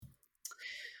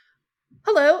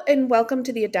Hello, and welcome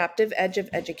to the Adaptive Edge of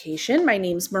Education. My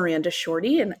name's Miranda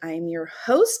Shorty, and I'm your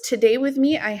host. Today with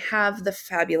me, I have the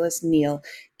fabulous Neil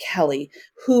Kelly,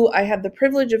 who I have the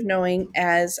privilege of knowing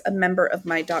as a member of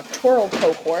my doctoral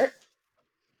cohort,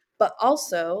 but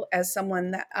also as someone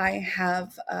that I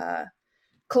have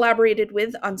collaborated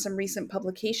with on some recent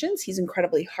publications. He's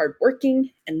incredibly hardworking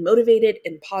and motivated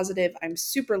and positive. I'm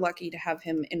super lucky to have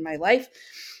him in my life.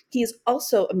 He is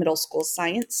also a middle school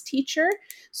science teacher.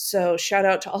 So shout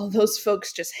out to all those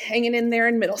folks just hanging in there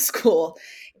in middle school.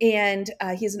 And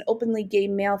he's an openly gay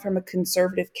male from a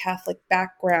conservative Catholic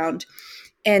background.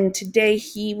 And today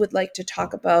he would like to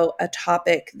talk about a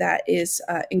topic that is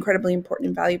incredibly important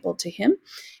and valuable to him.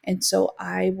 And so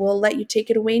I will let you take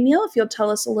it away, Neil, if you'll tell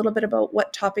us a little bit about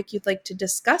what topic you'd like to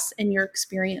discuss and your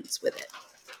experience with it.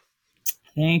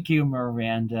 Thank you,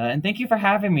 Miranda. And thank you for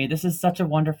having me. This is such a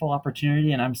wonderful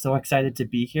opportunity, and I'm so excited to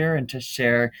be here and to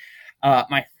share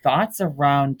my thoughts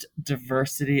around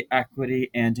diversity,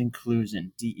 equity, and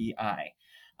inclusion, DEI.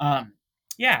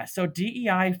 So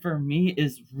DEI for me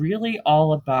is really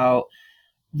all about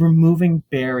removing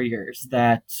barriers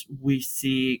that we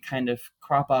see kind of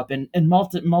crop up in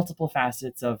multiple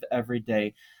facets of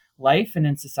everyday life and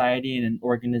in society and in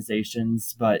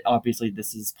organizations. But obviously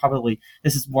this is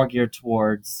more geared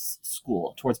towards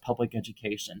school, towards public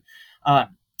education.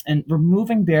 And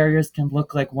removing barriers can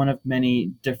look like one of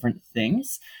many different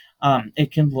things.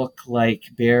 It can look like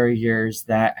barriers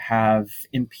that have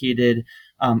impeded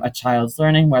a child's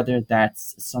learning, whether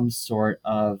that's some sort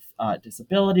of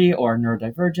disability or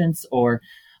neurodivergence, or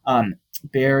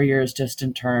barriers just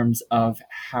in terms of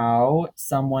how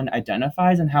someone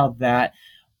identifies and how that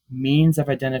means of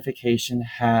identification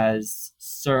has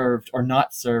served or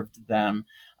not served them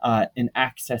in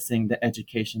accessing the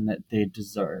education that they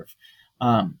deserve.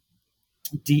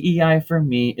 DEI for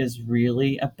me is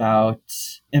really about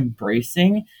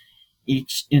embracing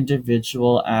each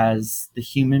individual as the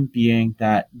human being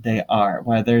that they are,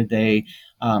 whether they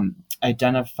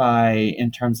identify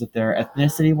in terms of their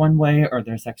ethnicity one way or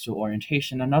their sexual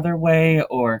orientation another way,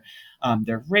 or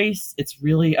their race. It's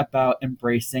really about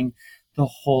embracing the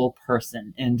whole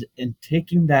person and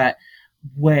taking that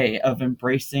way of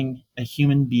embracing a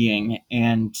human being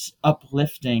and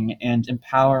uplifting and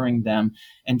empowering them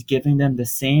and giving them the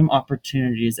same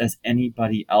opportunities as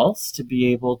anybody else to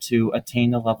be able to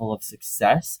attain the level of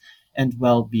success and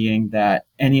well-being that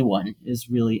anyone is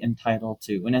really entitled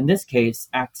to. And in this case,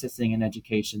 accessing an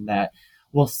education that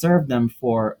will serve them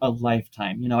for a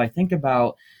lifetime. I think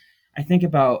about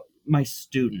my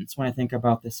students when I think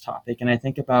about this topic, and I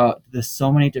think about the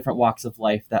so many different walks of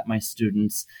life that my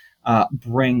students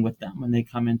bring with them when they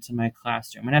come into my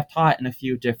classroom. And I've taught in a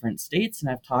few different states, and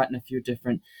I've taught in a few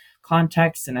different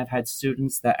contexts, and I've had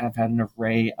students that have had an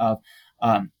array of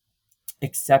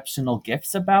exceptional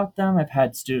gifts about them. I've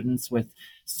had students with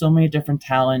so many different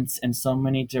talents and so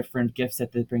many different gifts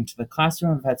that they bring to the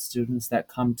classroom. I've had students that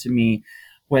come to me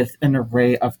with an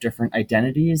array of different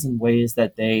identities and ways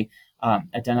that they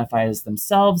identify as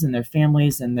themselves and their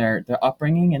families and their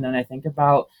upbringing. And then I think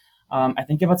about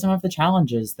some of the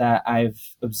challenges that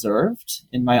I've observed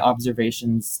in my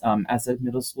observations as a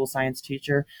middle school science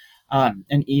teacher,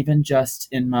 and even just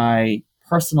in my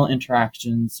personal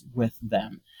interactions with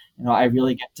them. I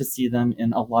really get to see them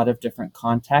in a lot of different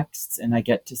contexts, and I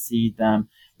get to see them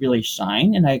really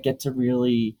shine, and I get to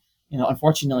really,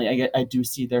 unfortunately, I do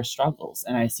see their struggles,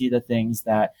 and I see the things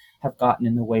that have gotten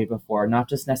in the way before, not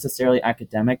just necessarily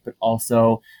academic, but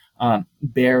also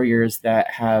barriers that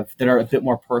are a bit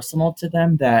more personal to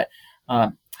them that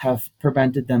have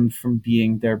prevented them from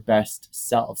being their best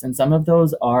selves. And some of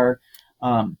those are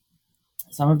a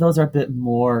bit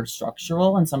more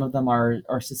structural, and some of them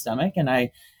are systemic.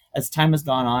 And as time has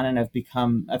gone on and I've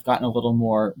gotten a little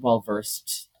more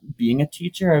well-versed being a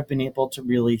teacher, I've been able to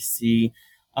really see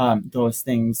those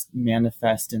things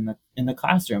manifest in the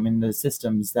classroom, in the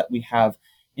systems that we have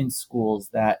in schools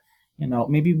that,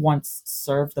 maybe once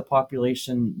served the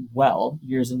population well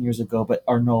years and years ago, but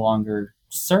are no longer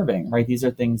serving, right? These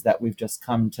are things that we've just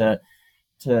come to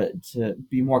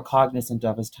be more cognizant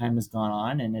of as time has gone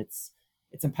on. And it's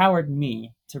empowered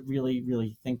me to really,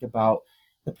 really think about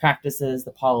the practices,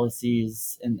 the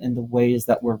policies, and the ways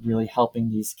that we're really helping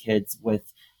these kids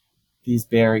with these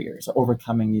barriers,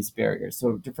 overcoming these barriers.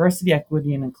 So diversity,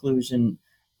 equity, and inclusion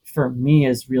for me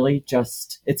is really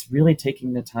it's really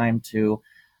taking the time to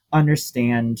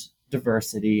understand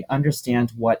diversity,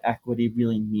 understand what equity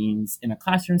really means in a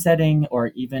classroom setting or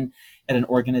even at an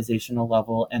organizational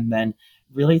level, and then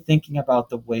really thinking about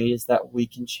the ways that we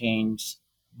can change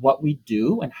what we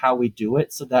do and how we do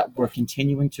it so that we're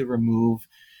continuing to remove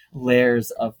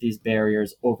layers of these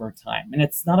barriers over time. And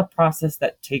it's not a process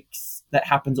that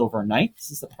happens overnight.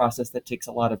 This is a process that takes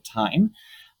a lot of time.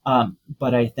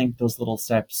 But I think those little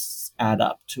steps add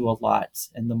up to a lot.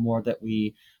 And the more that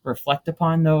we reflect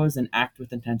upon those and act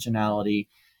with intentionality,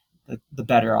 the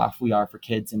better off we are for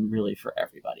kids and really for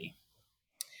everybody.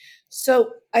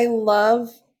 So I love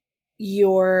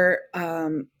your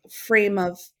frame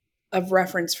of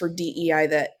reference for DEI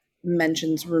that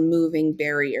mentions removing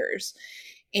barriers.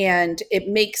 And it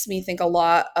makes me think a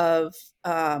lot of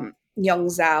Young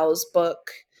Zhao's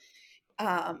book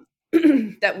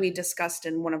that we discussed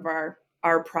in one of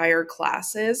our prior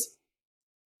classes,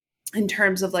 in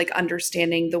terms of like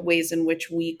understanding the ways in which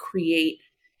we create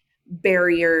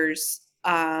barriers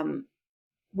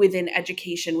within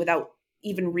education without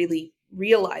even really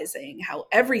realizing how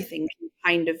everything can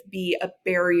kind of be a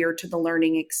barrier to the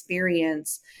learning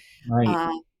experience.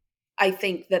 Right. I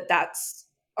think that that's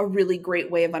a really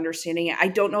great way of understanding it. I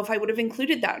don't know if I would have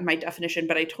included that in my definition,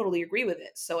 but I totally agree with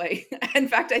it. So in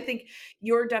fact, I think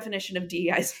your definition of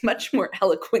DEI is much more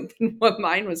eloquent than what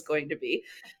mine was going to be.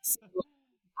 So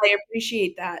I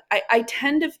appreciate that. I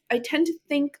tend to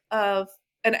think of,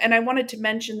 and I wanted to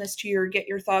mention this to you or get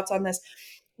your thoughts on this.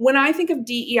 When I think of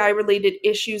DEI related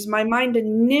issues, my mind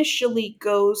initially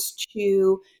goes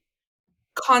to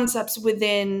concepts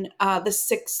within the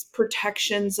 6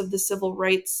 protections of the Civil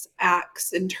Rights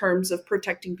Acts in terms of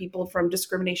protecting people from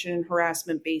discrimination and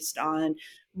harassment based on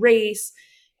race,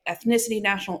 ethnicity,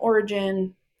 national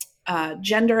origin,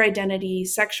 gender identity,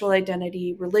 sexual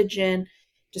identity, religion,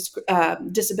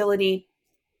 disability.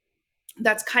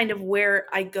 That's kind of where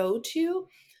I go to.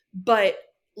 But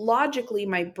logically,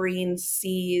 my brain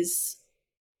sees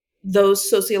those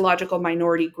sociological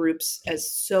minority groups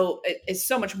as so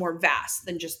much more vast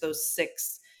than just those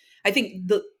 6. I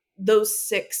think those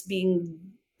 6 being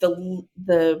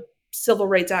the Civil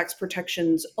Rights Act's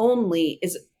protections only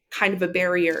is kind of a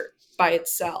barrier by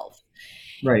itself.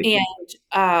 Right.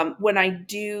 And when I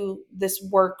do this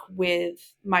work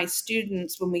with my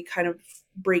students, when we kind of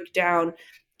break down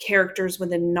characters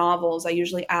within novels, I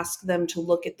usually ask them to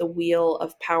look at the wheel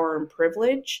of power and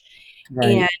privilege. Right.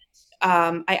 And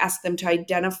I ask them to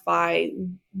identify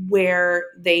where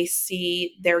they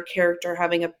see their character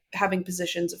having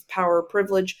positions of power or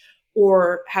privilege,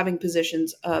 or having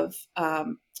positions of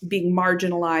being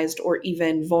marginalized or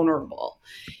even vulnerable.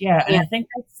 Yeah, and I think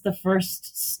that's the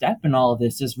first step in all of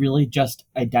this, is really just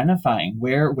identifying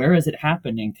where is it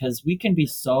happening, because we can be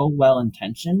so well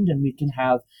intentioned and we can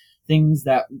have things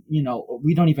that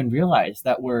we don't even realize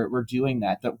that we're doing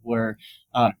that we're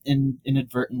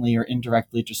inadvertently or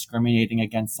indirectly discriminating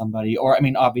against somebody, or I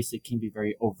mean obviously it can be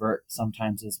very overt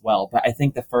sometimes as well, but I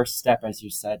think the first step, as you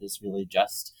said, is really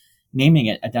just naming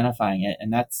it, identifying it,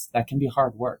 and that can be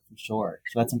hard work for sure.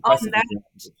 So that's impressive On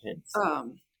for kids.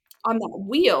 on that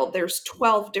wheel, there's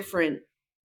 12 different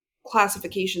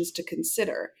classifications to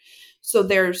consider. So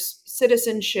there's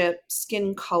citizenship,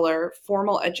 skin color,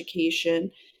 formal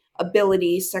education,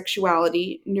 ability,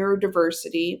 sexuality,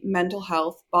 neurodiversity, mental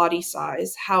health, body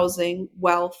size, housing,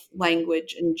 wealth,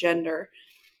 language, and gender.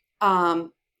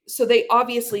 So they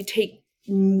obviously take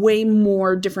way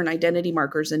more different identity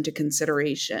markers into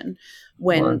consideration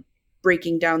when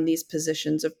breaking down these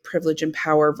positions of privilege and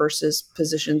power versus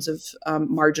positions of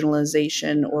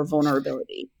marginalization or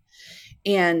vulnerability.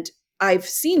 And I've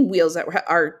seen wheels that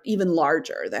are even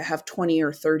larger, that have 20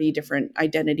 or 30 different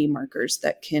identity markers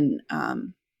that can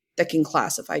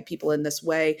classify people in this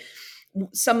way.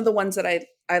 Some of the ones that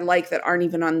I like that aren't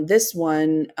even on this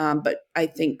one, but I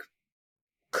think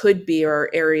could be, or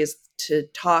areas to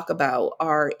talk about,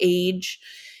 are age.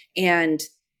 And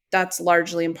that's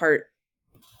largely in part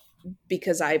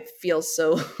because I feel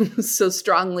so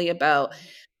strongly about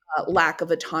lack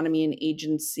of autonomy and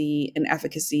agency and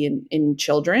efficacy in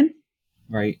children.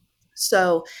 Right.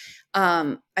 So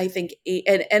I think,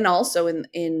 and also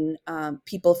in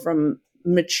people from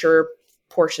mature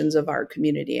portions of our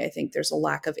community, I think there's a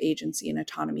lack of agency and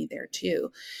autonomy there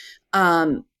too.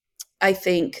 I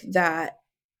think that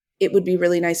it would be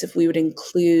really nice if we would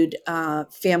include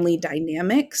family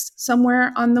dynamics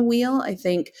somewhere on the wheel. I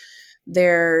think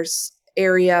there's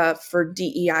area for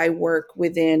DEI work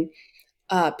within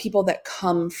people that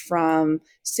come from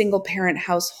single parent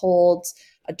households,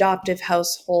 adoptive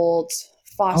households,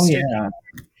 foster,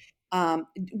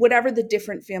 whatever the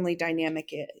different family dynamic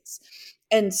is.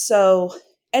 And so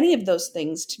any of those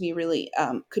things to me really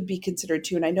could be considered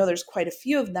too. And I know there's quite a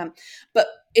few of them, but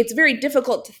it's very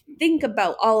difficult to think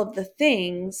about all of the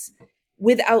things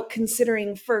without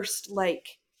considering first,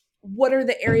 like, what are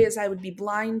the areas I would be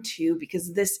blind to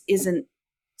because this isn't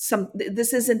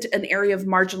this isn't an area of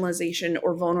marginalization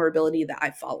or vulnerability that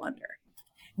I fall under.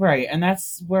 Right. And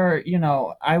that's where,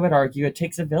 I would argue it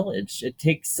takes a village.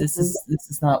 Mhm. This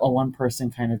is not a one person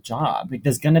kind of job. Like,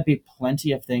 there's going to be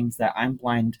plenty of things that I'm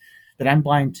blind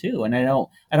to. And I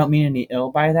don't mean any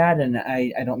ill by that. And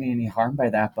I don't mean any harm by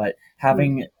that, but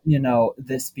having,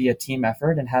 this be a team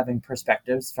effort and having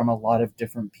perspectives from a lot of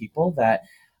different people that,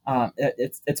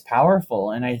 it's powerful.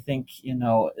 And I think,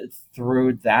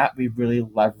 through that, we really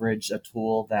leverage a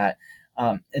tool that,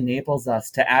 enables us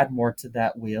to add more to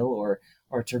that wheel,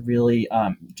 or to really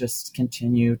just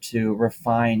continue to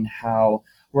refine how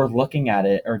we're looking at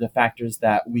it, or the factors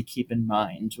that we keep in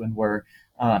mind when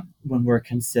we're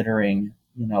considering,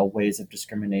 ways of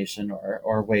discrimination,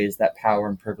 or ways that power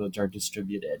and privilege are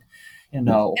distributed.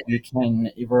 We're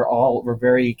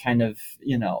very kind of,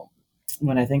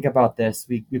 when I think about this,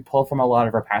 we pull from a lot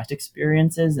of our past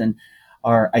experiences and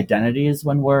our identities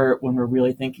when we're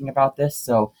really thinking about this.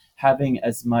 So having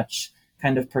as much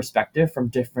kind of perspective from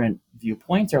different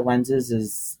viewpoints or lenses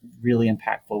is really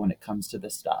impactful when it comes to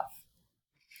this stuff.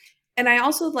 And I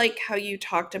also like how you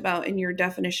talked about in your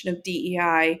definition of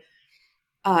DEI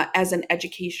as an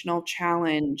educational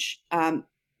challenge,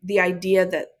 the idea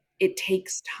that it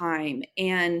takes time.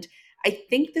 And I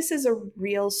think this is a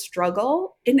real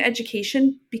struggle in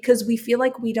education because we feel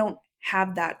like we don't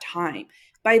have that time.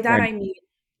 By that, Right. I mean,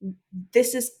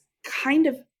 this is kind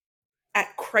of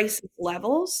at crisis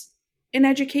levels in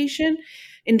education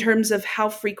in terms of how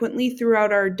frequently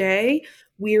throughout our day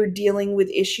we're dealing with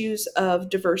issues of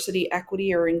diversity,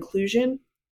 equity, or inclusion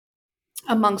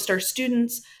amongst our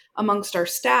students, amongst our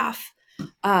staff,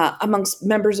 amongst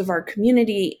members of our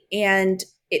community. And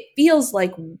it feels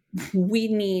like we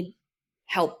need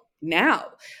help now.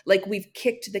 Like we've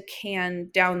kicked the can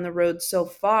down the road so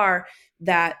far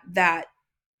that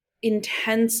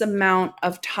intense amount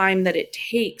of time that it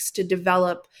takes to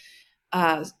develop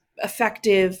uh,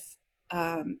 effective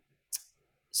um,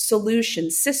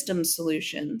 system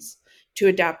solutions to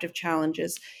adaptive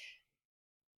challenges,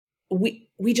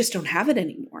 we just don't have it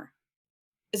anymore.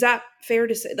 Is that fair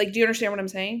to say? Like, do you understand what I'm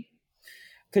saying?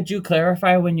 Could you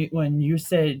clarify when you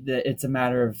say that it's a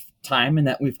matter of time and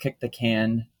that we've kicked the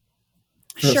can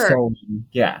for Sure, so long?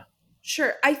 Yeah.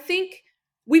 sure. I think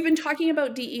we've been talking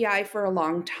about DEI for a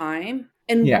long time.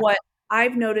 And Yeah. what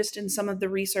I've noticed in some of the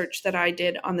research that I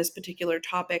did on this particular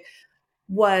topic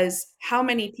was how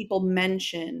many people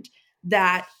mentioned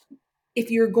that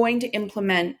if you're going to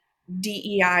implement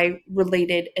DEI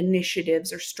related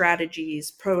initiatives or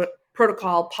strategies,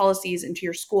 protocol, policies into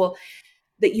your school,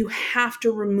 that you have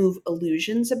to remove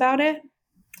illusions about it.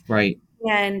 Right.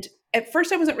 And at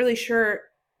first, I wasn't really sure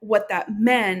what that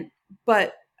meant,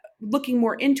 but looking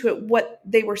more into it, what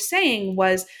they were saying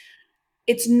was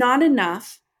it's not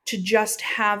enough to just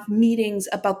have meetings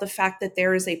about the fact that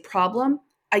there is a problem,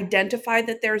 identify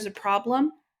that there is a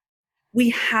problem.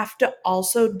 We have to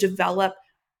also develop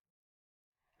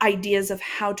ideas of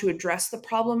how to address the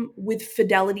problem with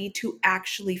fidelity to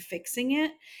actually fixing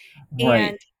it. Right.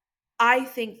 And I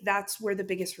think that's where the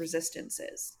biggest resistance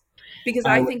is. Because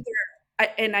I I would think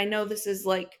and I know this is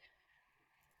like,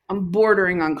 I'm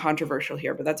bordering on controversial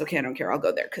here, but that's okay. I don't care. I'll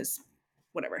go there because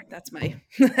whatever. That's my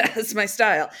that's my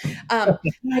style. I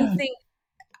think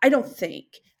I don't think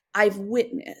I've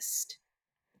witnessed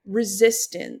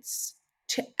resistance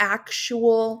to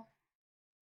actual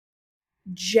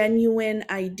genuine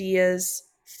ideas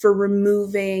for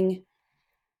removing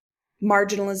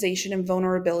marginalization and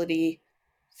vulnerability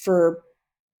for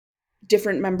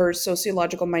different members,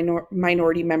 sociological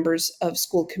minority members of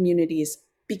school communities,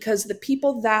 because the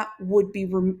people that would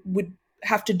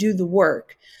have to do the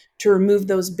work to remove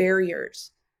those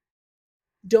barriers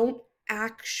don't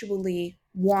actually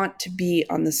want to be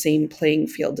on the same playing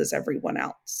field as everyone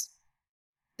else.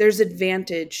 There's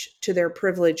advantage to their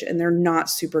privilege and they're not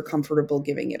super comfortable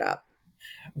giving it up.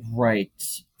 Right.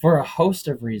 For a host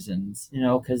of reasons,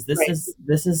 because Right.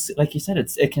 this is like you said,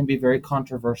 it can be very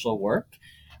controversial work.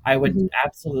 I would Mhm.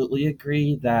 absolutely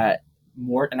agree that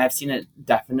more, and I've seen it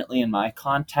definitely in my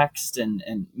context and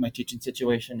my teaching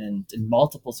situation and in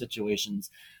multiple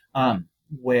situations,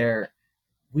 where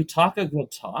we talk a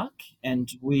good talk,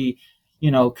 and we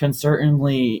can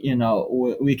certainly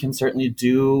we can certainly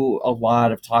do a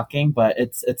lot of talking, but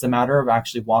it's a matter of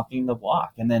actually walking the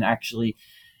walk and then actually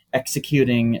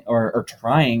executing or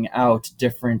trying out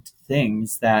different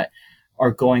things that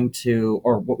are going to,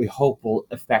 or what we hope will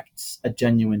affect a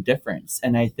genuine difference.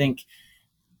 And I think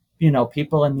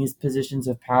people in these positions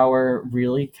of power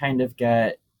really kind of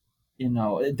get,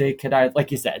 they could,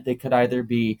 like you said, they could either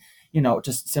be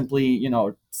just simply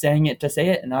saying it to say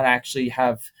it and not actually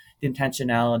have the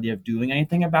intentionality of doing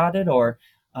anything about it, or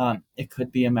it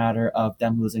could be a matter of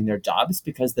them losing their jobs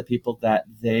because the people that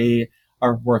they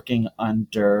are working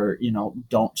under,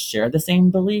 don't share the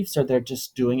same beliefs, or they're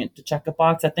just doing it to check a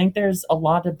box. I think there's a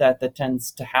lot of that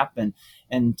tends to happen,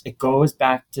 and it goes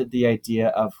back to the idea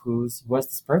of where's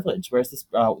this privilege, where's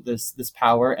this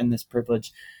power and this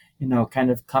privilege,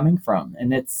 kind of coming from,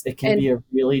 and it can be a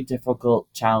really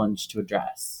difficult challenge to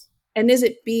address. And is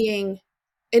it being,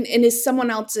 and is someone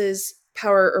else's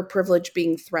power or privilege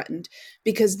being threatened?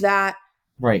 Because that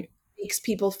right makes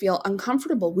people feel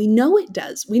uncomfortable. We know it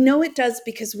does. We know it does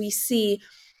because we see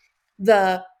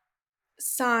the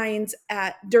signs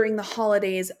during the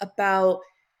holidays about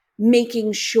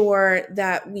making sure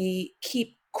that we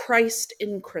keep Christ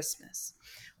in Christmas,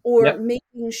 or Yep.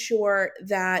 making sure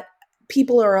that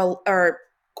people are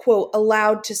quote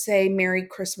allowed to say Merry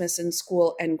Christmas in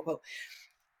school, end quote.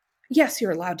 Yes,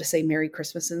 you're allowed to say Merry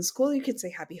Christmas in school. You can say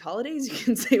Happy Holidays. You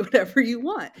can say whatever you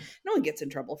want. No one gets in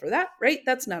trouble for that, right?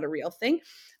 That's not a real thing.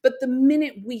 But the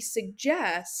minute we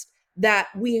suggest that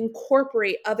we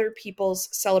incorporate other people's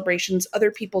celebrations,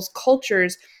 other people's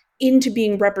cultures into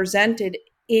being represented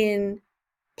in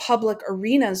public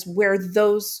arenas where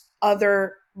those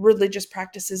other religious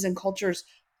practices and cultures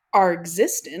are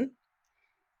existent,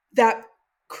 that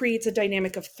creates a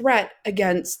dynamic of threat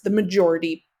against the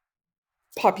majority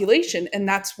population. And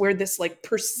that's where this like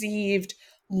perceived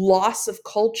loss of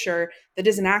culture that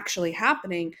isn't actually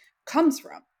happening comes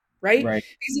from, right? Right.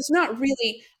 Because it's not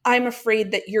really, I'm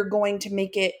afraid that you're going to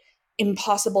make it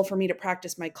impossible for me to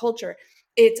practice my culture.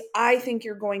 It's, I think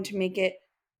you're going to make it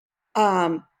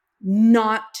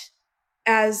not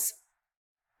as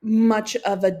much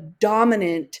of a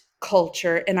dominant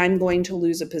culture, and I'm going to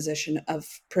lose a position of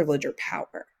privilege or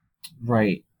power.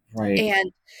 Right.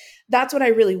 And that's what I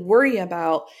really worry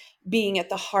about being at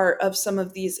the heart of some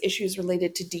of these issues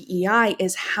related to DEI,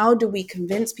 is how do we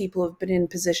convince people who've been in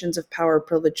positions of power or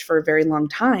privilege for a very long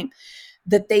time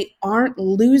that they aren't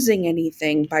losing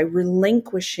anything by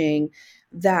relinquishing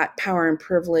that power and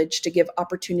privilege to give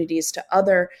opportunities to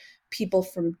other people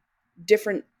from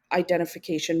different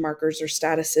identification markers or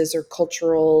statuses or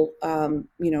cultural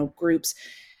groups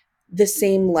the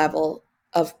same level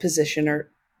of position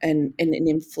and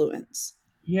influence.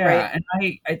 Yeah, Right.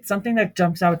 and it's something that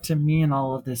jumps out to me in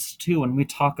all of this too, when we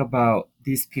talk about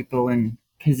these people in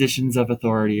positions of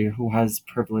authority who has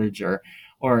privilege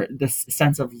or this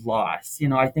sense of loss.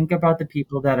 I think about the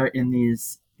people that are in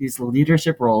these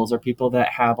leadership roles, or people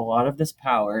that have a lot of this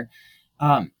power.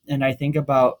 And I think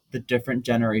about the different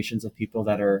generations of people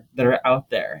that are out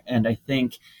there. And I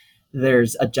think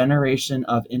there's a generation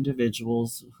of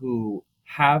individuals who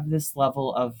have this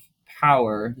level of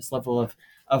power, this level of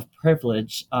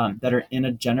privilege, that are in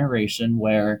a generation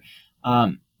where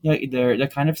they're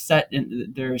kind of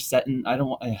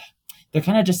they're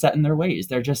kind of just set in their ways.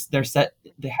 They're set.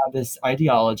 They have this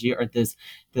ideology, or this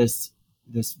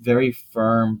very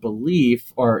firm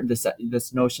belief, or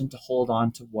this notion to hold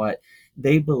on to what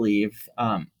they believe,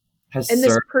 has And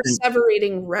this served.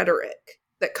 perseverating rhetoric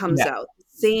that comes Yeah. out,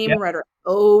 same Yeah. rhetoric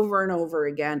over and over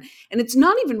again. And it's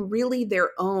not even really their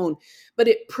own, but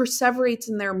it perseverates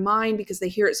in their mind because they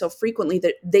hear it so frequently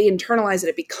that they internalize it.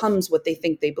 It becomes what they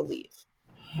think they believe.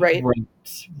 Right.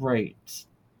 Right.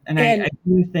 And I And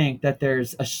do think that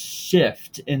there's a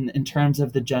shift in terms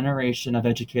of the generation of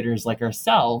educators like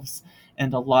ourselves,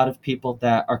 and a lot of people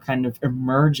that are kind of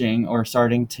emerging, or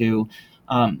starting to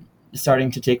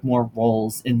take more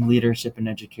roles in leadership and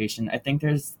education. I think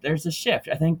there's a shift.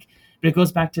 I think, but it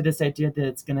goes back to this idea that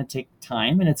it's going to take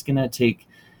time, and it's going to take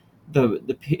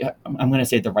I'm going to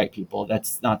say the right people.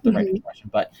 That's not the right expression,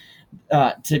 but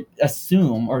to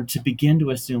assume, or to begin to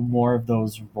assume more of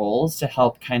those roles to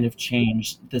help kind of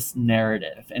change this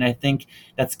narrative. And I think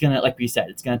that's going to, like we said,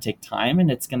 it's going to take time, and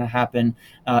it's going to happen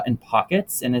in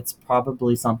pockets. And it's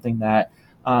probably something that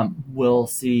we'll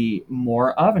see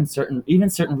more of in certain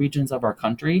regions of our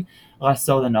country, less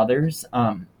so than others.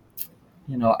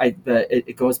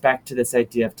 It goes back to this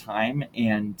idea of time,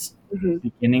 and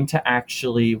beginning to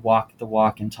actually walk the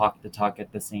walk and talk the talk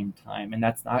at the same time. And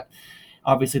that's not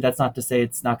to say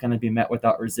it's not going to be met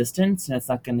without resistance, and it's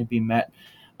not going to be met.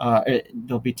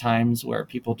 There'll be times where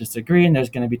people disagree, and there's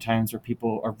going to be times where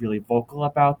people are really vocal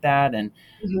about that. And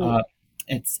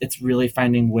it's really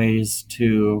finding ways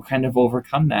to kind of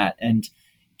overcome that, and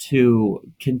to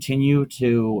continue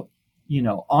to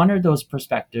honor those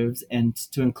perspectives, and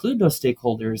to include those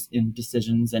stakeholders in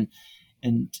decisions, and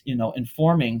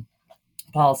informing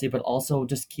policy, but also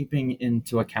just keeping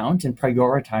into account and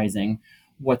prioritizing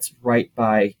what's right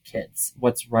by kids,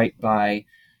 what's right by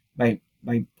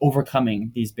overcoming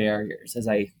these barriers, as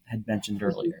I had mentioned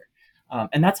earlier.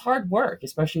 And that's hard work,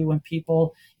 especially when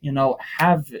people,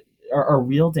 have are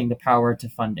wielding the power to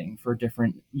funding for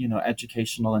different,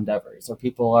 educational endeavors, or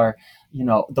people are,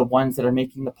 the ones that are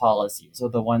making the policies, or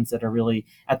the ones that are really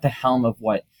at the helm of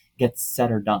what gets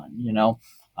said or done.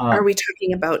 Are Um, we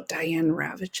talking about Diane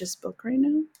Ravitch's book right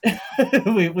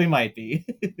now? we might be.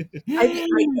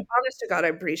 Honest to God,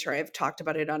 I'm pretty sure I've talked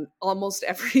about it on almost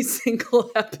every single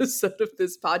episode of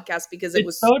this podcast because it It's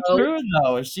was so so true,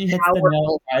 though. She hits the nail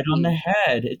powerful right for on the me.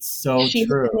 head. It's so She hit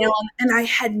true. the nail on, and I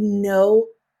had no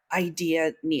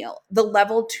idea, Neil, the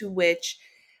level to which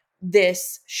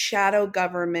this shadow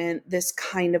government, this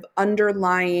kind of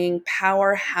underlying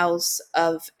powerhouse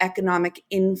of economic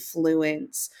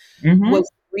influence, Hmm. was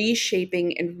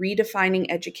reshaping and redefining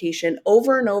education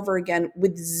over and over again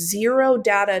with zero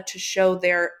data to show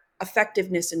their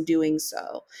effectiveness in doing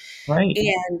so. Right.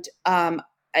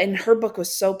 And her book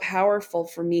was so powerful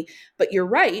for me. But you're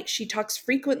right, she talks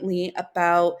frequently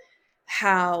about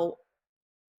how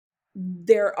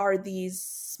there are these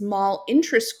small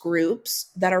interest groups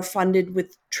that are funded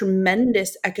with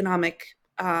tremendous economic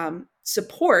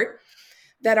support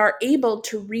that are able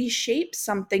to reshape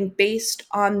something based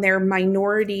on their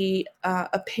minority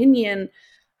opinion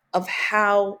of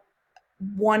how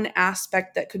one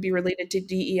aspect that could be related to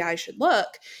DEI should look.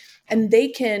 And they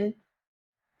can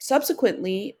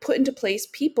subsequently put into place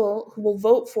people who will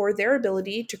vote for their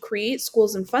ability to create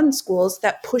schools and fund schools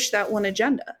that push that one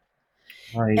agenda.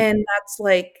 Right. And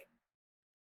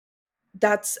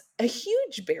that's a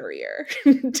huge barrier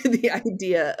to the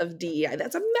idea of DEI.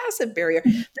 That's a massive barrier.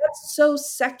 That's so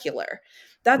secular. It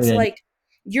That's is. like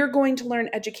you're going to learn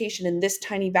education in this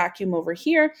tiny vacuum over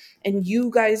here, and you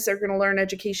guys are going to learn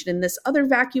education in this other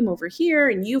vacuum over here,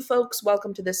 and you folks,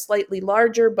 welcome to this slightly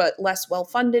larger but less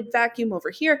well-funded vacuum over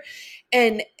here.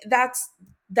 And that's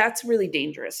really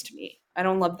dangerous to me. I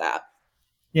don't love that.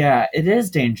 Yeah, it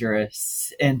is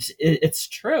dangerous, and it's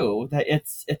true that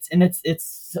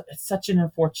it's such an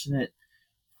unfortunate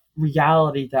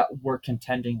reality that we're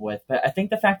contending with. But I think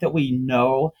the fact that we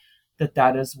know that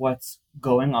that is what's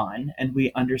going on, and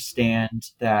we understand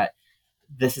that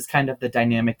this is kind of the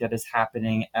dynamic that is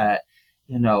happening at,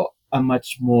 a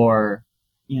much more,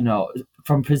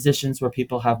 from positions where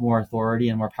people have more authority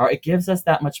and more power, it gives us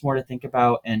that much more to think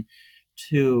about, and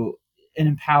to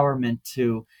an empowerment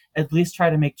to at least try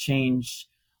to make change,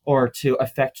 or to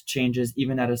affect changes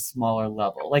even at a smaller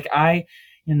level. Like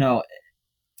you know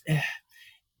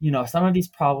some of these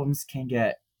problems can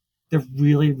get, they're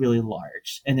really, really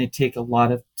large, and they take a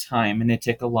lot of time, and they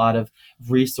take a lot of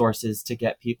resources to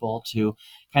get people to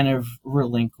kind of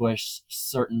relinquish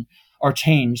certain, or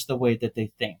change the way that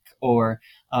they think, or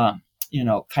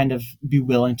kind of be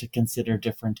willing to consider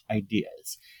different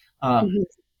ideas. um, Mhm.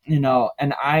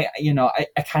 and I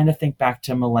kind of think back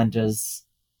to Melinda's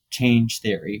change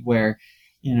theory, where,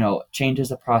 change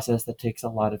is a process that takes a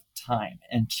lot of time,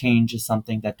 and change is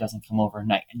something that doesn't come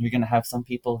overnight. And you're going to have some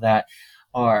people that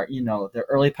are, they're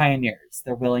early pioneers.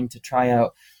 They're willing to try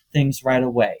out things right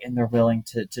away, and they're willing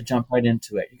to jump right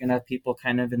into it. You're going to have people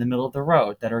kind of in the middle of the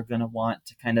road that are going to want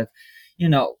to kind of,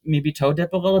 maybe toe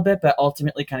dip a little bit, but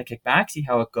ultimately kind of kick back, see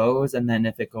how it goes. And then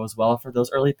if it goes well for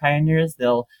those early pioneers,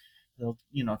 they'll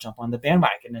jump on the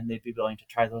bandwagon, and they'd be willing to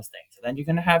try those things. And then you're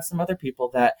going to have some other people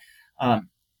that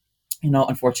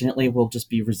unfortunately will just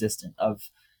be resistant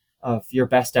of your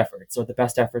best efforts, or the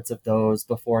best efforts of those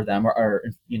before them, or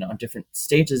in different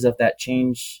stages of that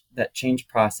change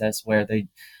process, where they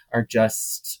are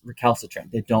just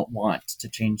recalcitrant. They don't want to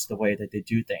change the way that they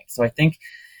do things. So I think,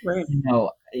 Right.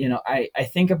 I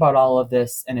think about all of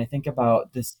this, and I think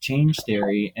about this change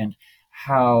theory, and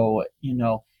how,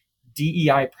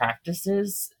 DEI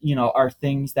practices, are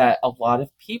things that a lot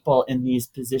of people in these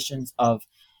positions of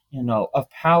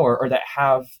power, or that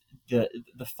have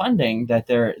the funding that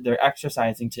they're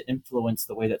exercising to influence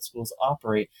the way that schools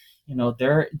operate.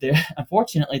 They're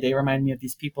unfortunately, they remind me of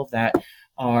these people that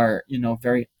are,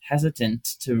 very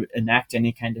hesitant to enact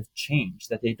any kind of change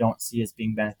that they don't see as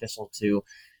being beneficial to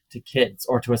kids,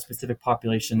 or to a specific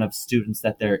population of students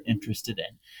that they're interested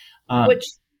in. Which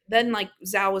then, like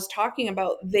Zhao was talking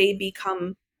about, they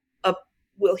become a,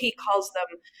 well, he calls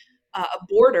them a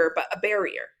border, but a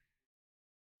barrier.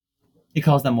 He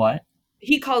calls them what?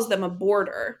 He calls them a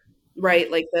border, right?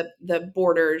 Like the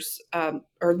borders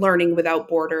or learning without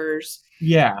borders.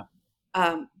 Yeah.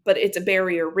 But it's a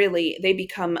barrier, really. They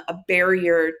become a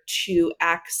barrier to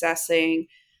accessing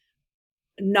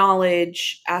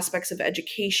knowledge, aspects of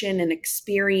education and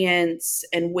experience,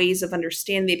 and ways of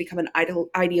understanding. They become an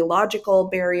ideological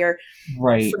barrier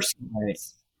Right. for Right.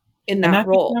 students. in And that that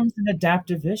role. becomes an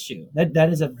adaptive issue. That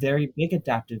is a very big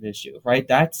adaptive issue, right?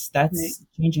 That's Right.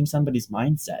 changing somebody's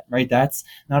mindset, right? That's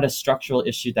not a structural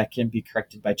issue that can be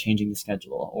corrected by changing the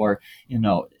schedule or,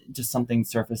 just something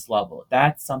surface level.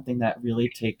 That's something that really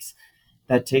takes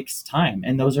time.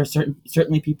 And those are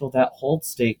certainly people that hold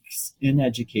stakes in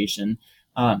education.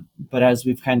 But as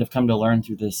we've kind of come to learn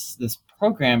through this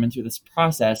program and through this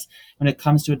process, when it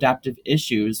comes to adaptive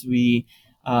issues, we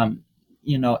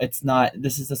it's not,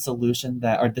 this is a solution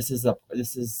that, or this is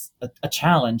a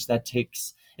challenge that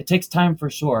takes time for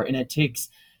sure. And it takes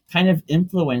kind of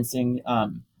influencing,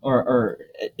 or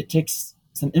it takes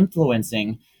some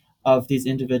influencing of these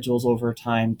individuals over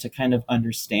time to kind of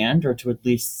understand, or to at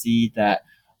least see that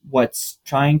what's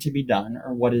trying to be done,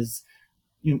 or what is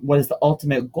the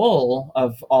ultimate goal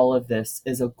of all of this,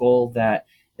 is a goal that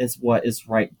is what is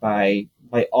right by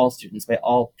all students, by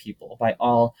all people, by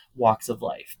all walks of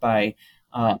life,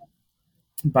 uh,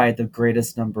 by the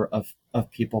greatest number of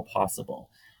people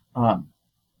possible. I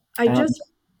I don't just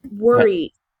know.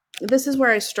 worry. This is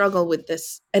where I struggle with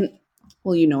this. And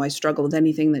well, I struggle with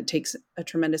anything that takes a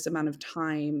tremendous amount of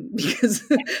time because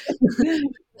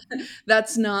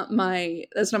that's not my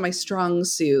strong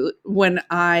suit. When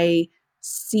I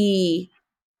see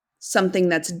something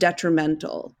that's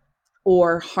detrimental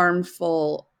or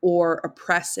harmful or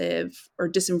oppressive or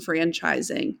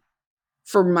disenfranchising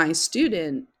for my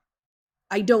student,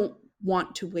 I don't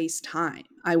want to waste time.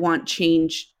 I want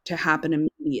change to happen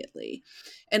immediately.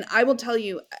 And I will tell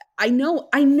you, I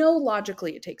know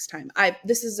logically it takes time.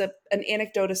 This is an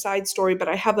anecdote, a side story, but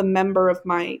I have a member of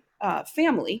my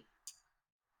family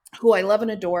who I love and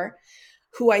adore,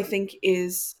 who I think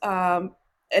is an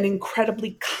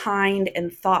incredibly kind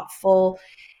and thoughtful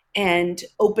and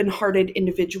open-hearted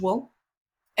individual.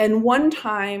 And one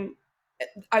time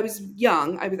I was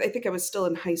young. I think I was still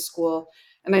in high school,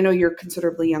 and I know you're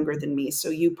considerably younger than me, so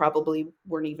you probably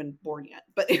weren't even born yet.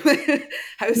 But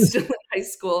I was still in high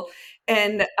school,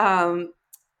 and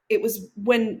it was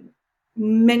when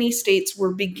many states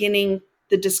were beginning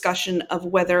the discussion of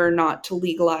whether or not to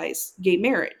legalize gay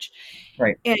marriage.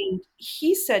 Right. And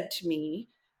he said to me,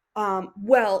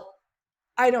 "Well,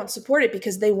 I don't support it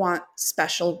because they want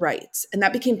special rights," and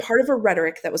that became part of a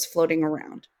rhetoric that was floating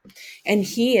around. And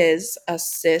he is a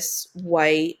cis,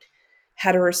 white,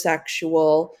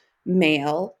 heterosexual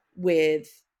male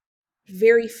with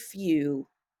very few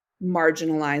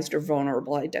marginalized or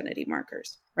vulnerable identity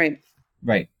markers, right?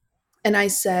 Right. And I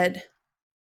said,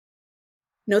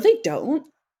 "No, they don't."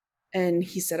 And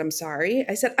he said, "I'm sorry."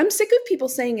 I said, "I'm sick of people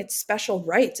saying it's special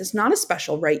rights. It's not a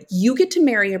special right. You get to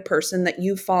marry a person that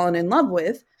you've fallen in love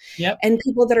with, Yep. and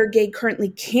people that are gay currently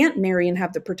can't marry and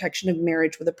have the protection of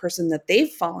marriage with a person that they've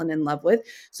fallen in love with.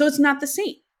 So it's not the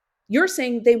same. You're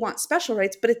saying they want special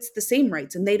rights, but it's the same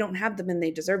rights and they don't have them and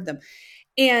they deserve them."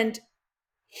 And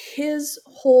his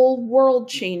whole world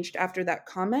changed after that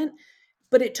comment,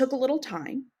 but it took a little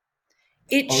time.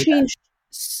 It Oh yeah. changed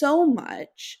so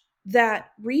much that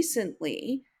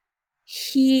recently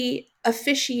he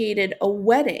officiated a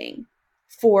wedding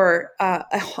for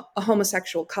a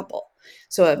homosexual couple.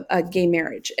 So a gay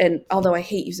marriage. And although I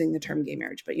hate using the term gay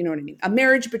marriage, but you know what I mean. A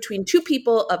marriage between two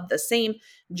people of the same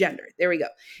gender. There we go.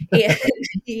 And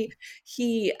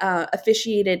he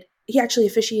actually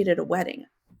officiated a wedding.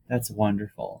 That's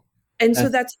wonderful. And so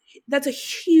That's that's a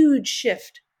huge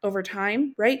shift over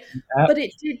time, right? that. But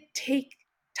it did take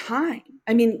time.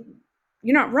 I mean,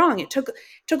 you're not wrong. It took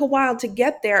a while to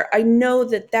get there. I know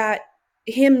that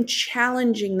him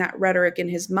challenging that rhetoric in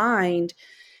his mind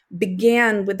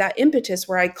began with that impetus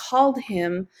where I called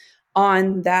him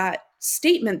on that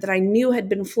statement that I knew had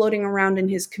been floating around in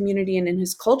his community and in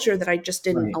his culture that I just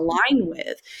didn't Right. align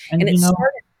with. And And it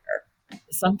started there.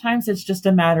 sometimes it's just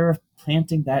a matter of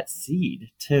planting that seed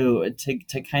to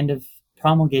kind of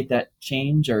promulgate that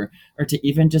change, or to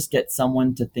even just get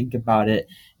someone to think about it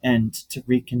and to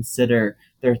reconsider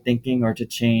their thinking, or to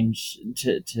change,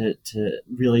 to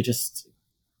really just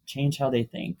change how they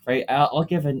think, right? I'll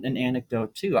give an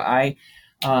anecdote too.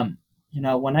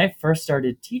 When I first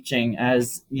started teaching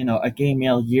as, a gay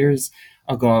male years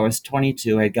ago, I was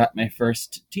 22. I got my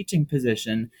first teaching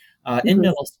position in Mhm.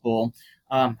 middle school.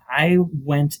 I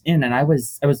went in and I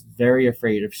was very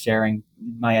afraid of sharing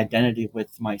my identity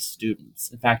with my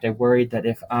students. In fact, I worried that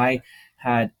if I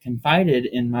had confided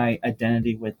in my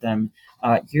identity with them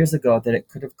years ago, that it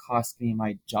could have cost me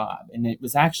my job. And it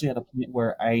was actually at a point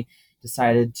where I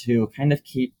decided to kind of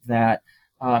keep that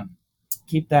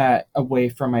away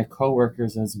from my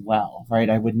coworkers as well, right?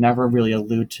 I would never really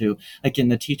allude to, like in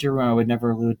the teacher room, I would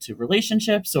never allude to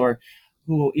relationships,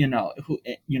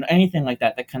 anything like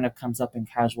that kind of comes up in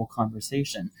casual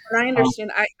conversation. And I Um,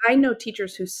 understand. I know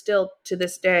teachers who still to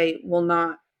this day will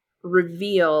not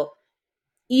reveal,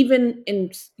 even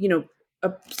in,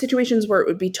 situations where it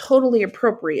would be totally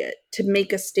appropriate to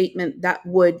make a statement that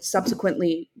would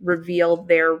subsequently reveal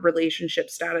their relationship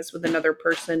status with another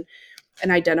person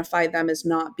and identify them as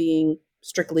not being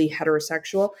strictly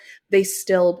heterosexual. They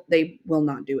will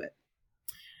not do it.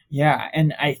 Yeah,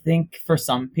 and I think for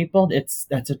some people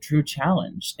that's a true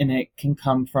challenge, and it can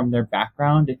come from their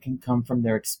background, it can come from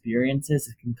their experiences,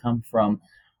 it can come from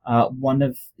one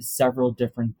of several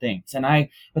different things. And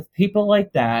with people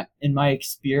like that, in my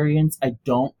experience, I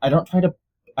don't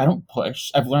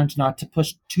push. I've learned not to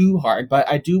push too hard, but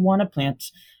I do want to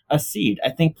plant a seed. I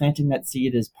think planting that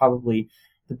seed is probably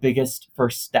the biggest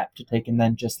first step to take, and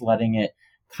then just letting it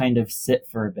kind of sit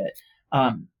for a bit.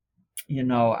 Um,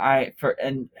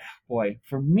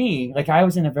 for me, like, I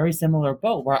was in a very similar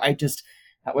boat where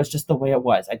that was just the way it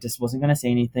was. I just wasn't going to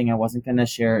say anything. I wasn't going to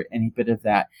share any bit of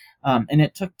that. And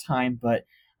it took time, but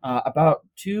about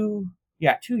 2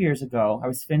 years ago, I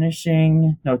was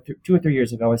finishing, no, 2 or 3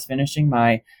 years ago, I was finishing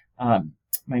my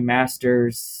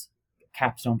master's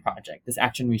capstone project, this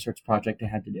action research project I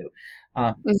had to do.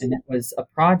 And it was a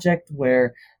project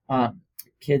where,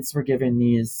 kids were given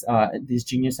these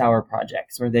genius hour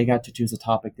projects where they got to choose a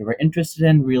topic they were interested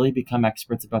in, really become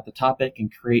experts about the topic,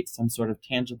 and create some sort of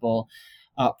tangible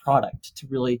product to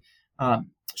really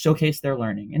showcase their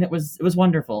learning. And it was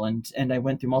wonderful. And I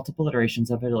went through multiple iterations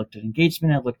of it. I looked at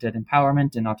engagement, I looked at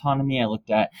empowerment and autonomy. I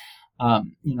looked at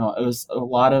it was a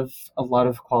lot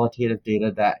of qualitative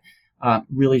data that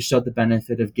really showed the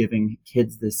benefit of giving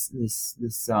kids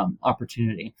this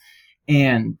opportunity.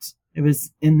 And it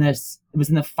was in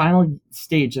the final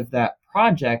stage of that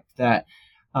project that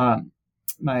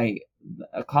my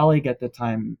a colleague at the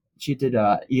time, she did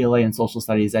ELA and social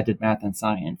studies. I did math and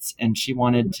science, and she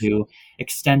wanted to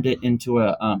extend it into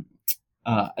a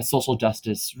social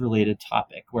justice related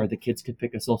topic where the kids could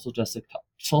pick a social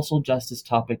justice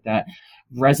topic that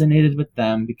resonated with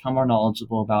them, become more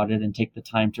knowledgeable about it, and take the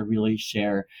time to really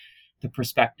share the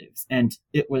perspectives. And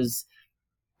it was,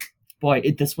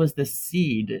 this was the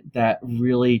seed that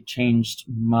really changed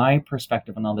my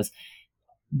perspective on all this.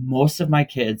 Most of my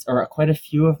kids, or quite a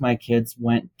few of my kids,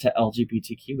 went to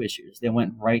LGBTQ issues. They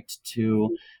went right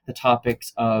to the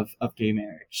topics of gay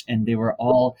marriage, and they were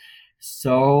all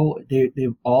they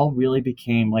all really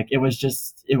became like, it was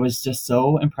just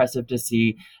so impressive to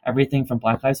see everything from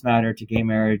Black Lives Matter to gay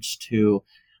marriage to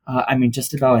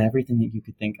just about everything that you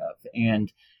could think of.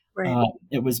 And Right.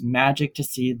 it was magic to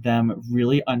see them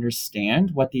really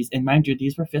understand what and mind you,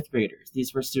 these were fifth graders.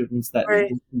 These were Right.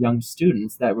 young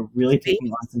students that were really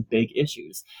taking on some big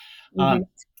issues. Mm-hmm.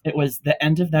 It was the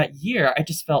end of that year. I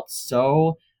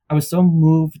was so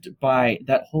moved by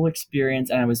that whole experience,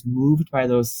 and I was moved by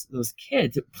those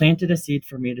kids. It planted a seed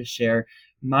for me to share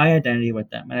my identity with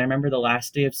them. And I remember the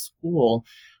last day of school,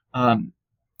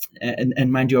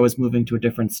 and mind you, I was moving to a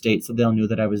different state, so they all knew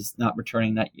that I was not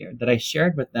returning that year, that I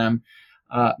shared with them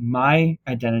my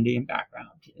identity and background,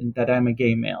 and that I'm a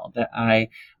gay male, that I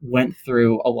went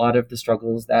through a lot of the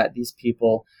struggles that these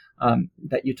people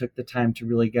that you took the time to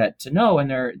really get to know, and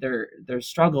their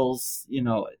struggles,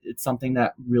 it's something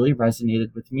that really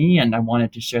resonated with me, and I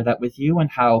wanted to share that with you, and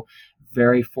how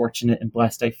very fortunate and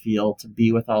blessed I feel to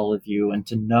be with all of you, and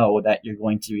to know that you're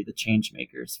going to be the change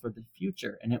makers for the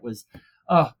future. And it was,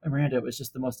 oh, Miranda, it was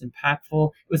just the most impactful.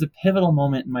 It was a pivotal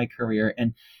moment in my career,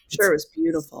 and Sure, it was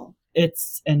beautiful.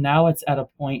 and now it's at a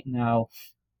point now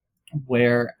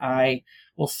where I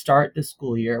will start the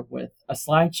school year with a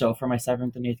slideshow for my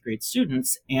 7th and 8th grade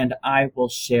students, and I will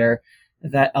share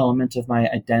that element of my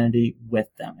identity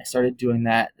with them. I started doing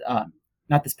that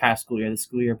not this past school year, the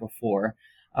school year before,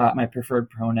 my preferred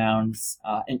pronouns,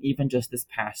 and even just this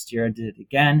past year I did it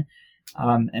again.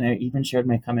 And I even shared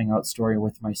my coming out story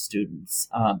with my students.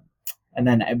 And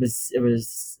then it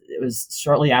was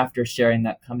shortly after sharing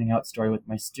that coming out story with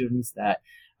my students that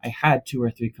I had 2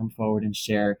 or 3 come forward and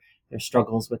share their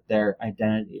struggles with their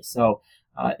identity. So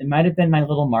it might have been my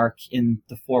little mark in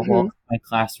the 4 walls of my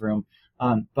classroom,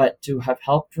 but to have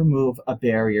helped remove a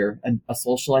barrier, a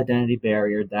social identity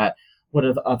barrier that would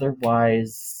have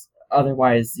otherwise,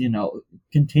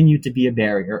 continued to be a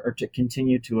barrier, or to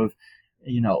continue to have,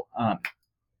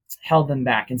 held them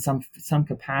back in some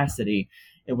capacity.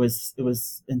 It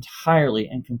was entirely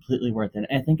and completely worth it.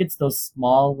 And I think it's those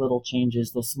small little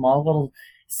changes, those small little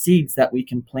seeds that we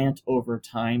can plant over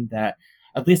time that,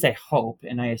 at least I hope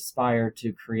and I aspire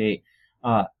to create,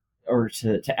 or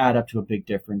to add up to a big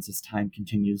difference as time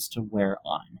continues to wear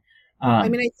on. I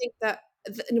think that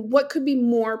what could be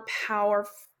more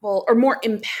powerful or more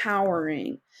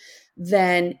empowering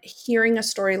than hearing a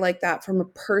story like that from a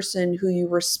person who you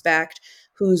respect,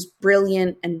 who's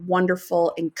brilliant and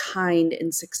wonderful and kind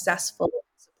and successful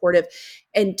and supportive,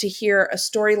 and to hear a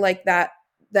story like that,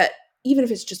 that even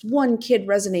if it's just one kid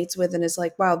resonates with and is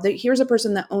like, wow, here's a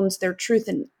person that owns their truth,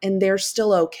 and they're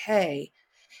still okay,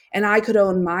 and I could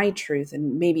own my truth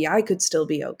and maybe I could still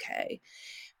be okay.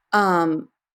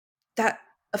 That,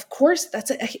 of course,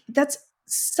 that's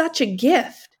such a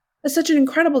gift. That's such an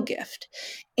incredible gift.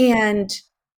 And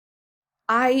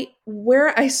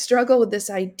where I struggle with this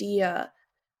idea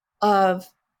of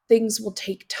things will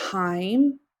take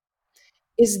time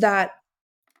is that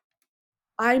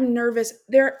I'm nervous.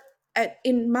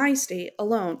 In my state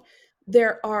alone,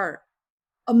 there are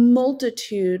a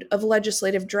multitude of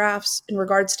legislative drafts in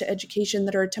regards to education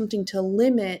that are attempting to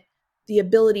limit the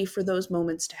ability for those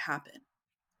moments to happen,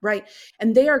 right?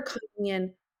 And they are coming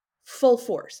in full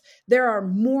force. There are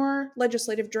more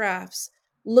legislative drafts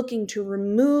looking to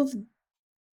remove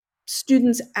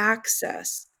students'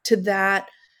 access to that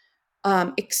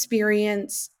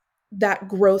experience, that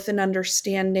growth and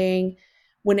understanding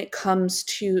when it comes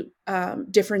to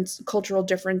cultural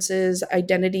differences,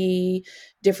 identity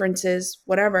differences,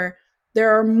 whatever.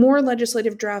 There are more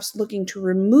legislative drafts looking to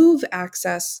remove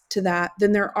access to that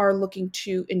than there are looking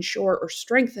to ensure or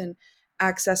strengthen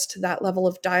access to that level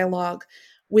of dialogue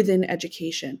within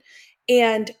education.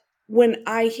 And when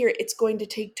I hear it's going to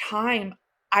take time,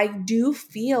 I do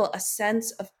feel a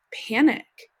sense of panic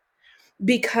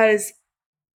because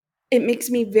it makes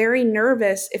me very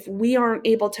nervous if we aren't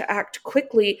able to act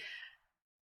quickly.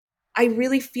 I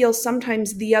really feel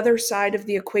sometimes the other side of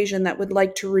the equation that would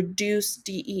like to reduce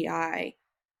DEI.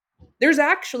 There's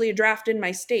actually a draft in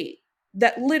my state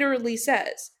that literally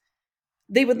says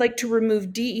they would like to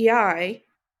remove DEI,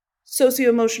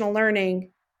 socio-emotional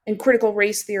learning, and critical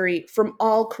race theory from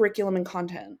all curriculum and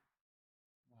content.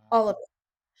 All of it.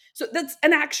 So that's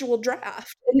an actual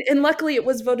draft, and luckily it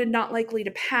was voted not likely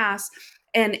to pass,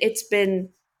 and it's been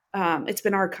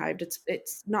archived.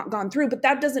 It's not gone through, but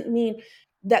that doesn't mean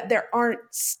that there aren't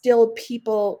still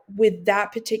people with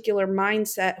that particular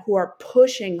mindset who are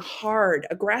pushing hard,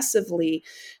 aggressively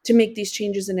to make these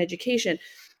changes in education.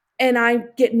 And I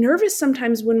get nervous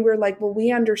sometimes when we're like, well,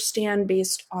 we understand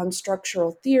based on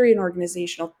structural theory and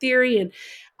organizational theory and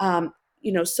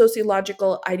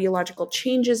sociological, ideological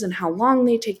changes and how long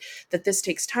they take, that this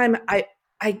takes time. I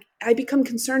become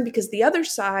concerned because the other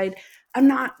side, I'm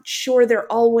not sure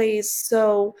they're always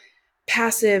so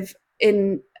passive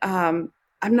in, I'm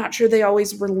not sure they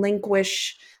always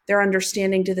relinquish their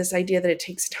understanding to this idea that it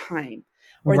takes time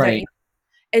or Right.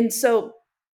 and so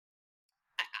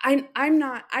I'm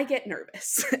not, I get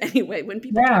nervous anyway when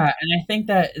people talk. Yeah, and I think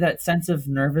that that sense of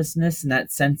nervousness and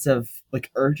that sense of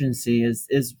like urgency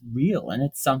is real, and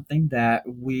it's something that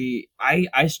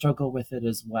I struggle with it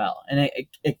as well. And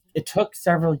it took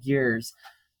several years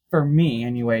for me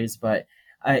anyways, but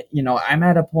I'm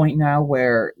at a point now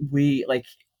where we like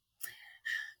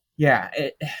yeah,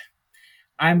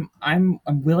 I'm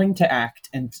willing to act,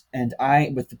 and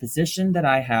I, with the position that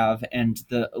I have and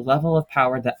the level of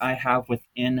power that I have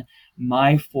within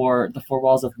the four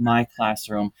walls of my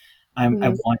classroom, I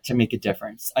want to make a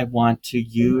difference. I want to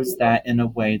use that in a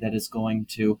way that is going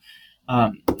to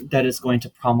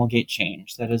promulgate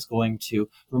change, that is going to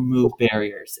remove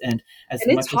barriers. And as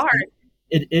And it's much as hard.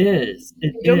 it is,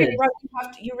 it Don't get me is.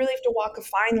 wrong, you really have to walk a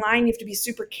fine line. You have to be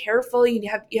super careful. You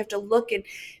have to look and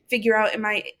figure out,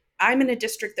 I'm in a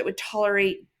district that would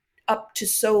tolerate up to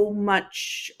so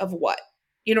much of what?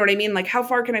 You know what I mean? Like, how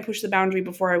far can I push the boundary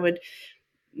before I would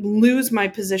lose my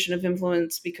position of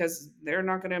influence because they're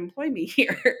not going to employ me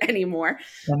here anymore?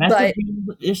 And that's a But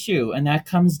real issue, and that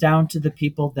comes down to the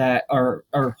people that are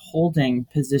holding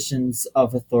positions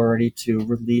of authority to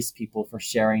release people for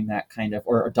sharing that kind of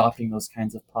or adopting those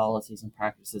kinds of policies and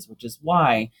practices, which is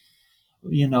why,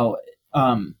 you know,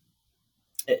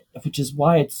 which is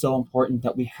why it's so important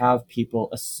that we have people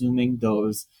assuming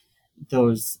those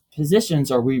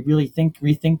positions, or we really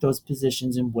rethink those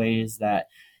positions in ways that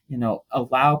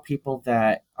allow people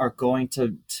that are going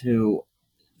to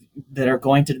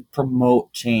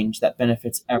promote change that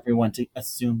benefits everyone to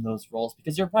assume those roles.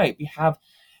 Because you're right, we have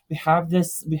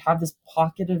this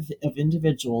pocket of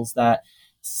individuals that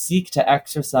seek to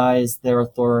exercise their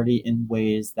authority in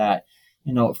ways that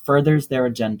furthers their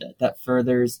agenda, that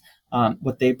furthers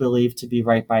what they believe to be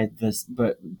right by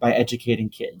educating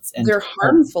kids. And their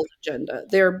harmful agenda,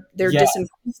 their yeah,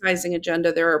 disenfranchising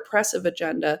agenda, their oppressive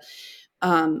agenda,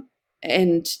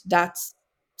 and that's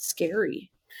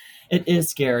scary. it is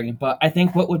scary, but I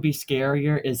think what would be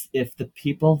scarier is if the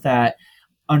people that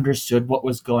understood what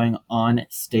was going on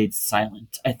stayed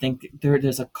silent. I think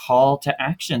there's a call to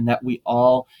action that we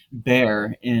all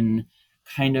bear in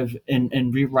kind of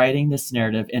in rewriting this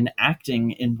narrative and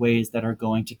acting in ways that are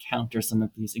going to counter some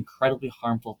of these incredibly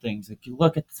harmful things. If you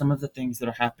look at some of the things that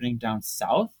are happening down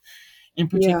south in Yeah.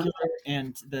 particular,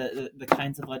 and the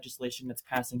kinds of legislation that's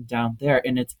passing down there,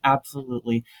 and it's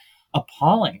absolutely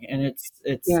appalling, and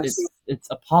Yes. it's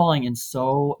appalling in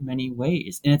so many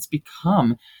ways, and it's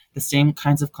become the same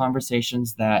kinds of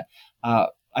conversations that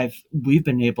we've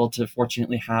been able to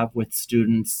fortunately have with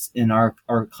students in our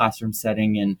classroom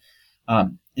setting in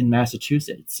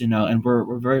Massachusetts, and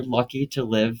we're very lucky to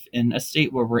live in a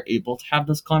state where we're able to have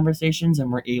those conversations,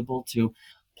 and we're able to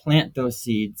plant those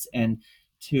seeds and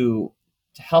to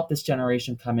help this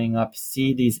generation coming up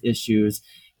see these issues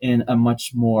in a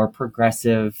much more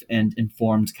progressive and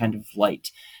informed kind of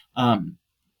light. And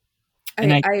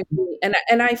I I agree.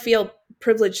 And I feel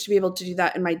privileged to be able to do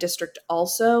that in my district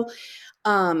also.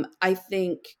 I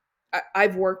think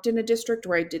I've worked in a district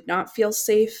where I did not feel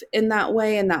safe in that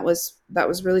way, and that was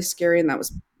really scary, and that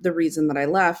was the reason that I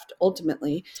left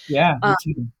ultimately. Yeah, me Um,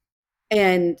 too.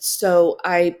 and so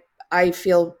I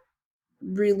feel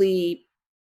really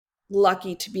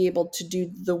lucky to be able to do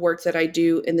the work that I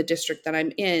do in the district that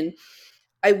I'm in.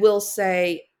 I will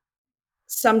say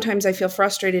sometimes I feel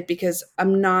frustrated because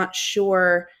I'm not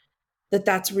sure that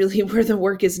that's really where the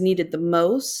work is needed the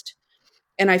most.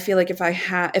 And I feel like if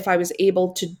I was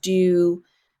able to do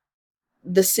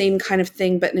the same kind of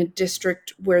thing but in a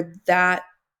district where that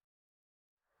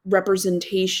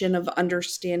representation of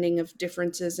understanding of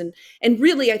differences, and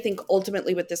really I think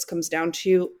ultimately what this comes down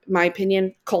to, my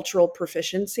opinion, cultural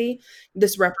proficiency,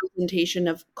 this representation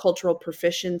of cultural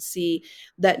proficiency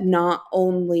that not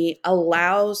only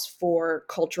allows for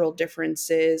cultural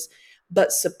differences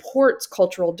but supports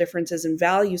cultural differences and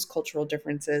values cultural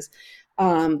differences,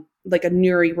 like a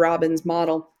Nuri-Robins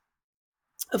model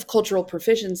of cultural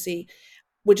proficiency,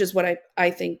 which is what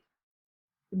I think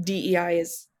DEI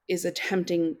is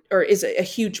attempting, or is a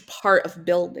huge part of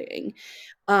building.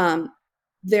 Um,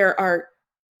 there are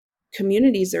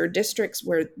communities or districts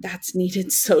where that's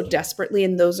needed so desperately,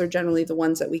 and those are generally the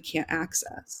ones that we can't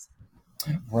access,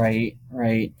 Right.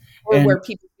 or And where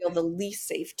people feel the least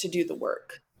safe to do the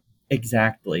work.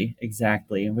 exactly,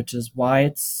 which is why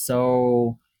it's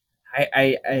so.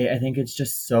 I think it's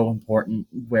just so important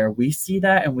where we see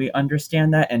that and we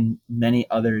understand that, and many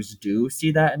others do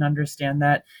see that and understand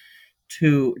that,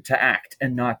 to act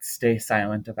and not stay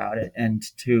silent about it, and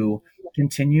to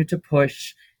continue to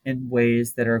push in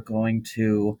ways that are going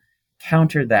to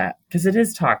counter that, because it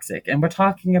is toxic, and we're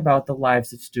talking about the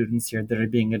lives of students here that are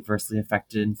being adversely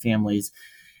affected in families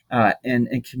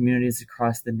and communities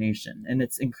across the nation, and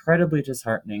it's incredibly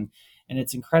disheartening and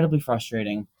it's incredibly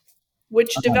frustrating.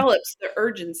 Which um, develops the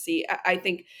urgency. I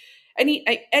think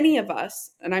any of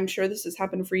us, and I'm sure this has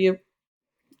happened for you.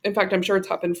 In fact, I'm sure it's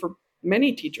happened for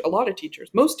many teachers, a lot of teachers,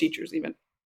 most teachers even.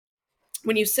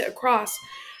 When you sit across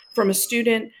from a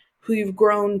student who you've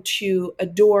grown to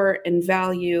adore and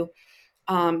value,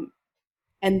 um,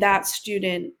 and that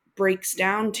student breaks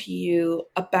down to you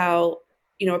about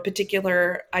a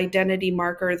particular identity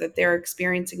marker that they're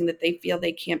experiencing that they feel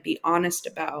they can't be honest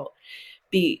about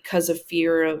because of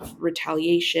fear of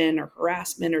retaliation or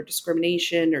harassment or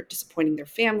discrimination or disappointing their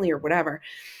family or whatever,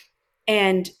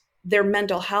 and their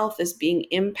mental health is being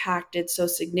impacted so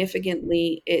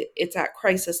significantly, it's at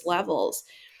crisis levels.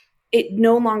 It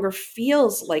no longer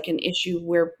feels like an issue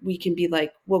where we can be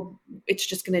like, well, it's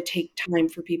just going to take time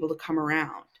for people to come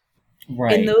around. In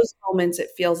right. those moments, it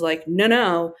feels like,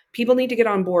 no, people need to get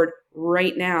on board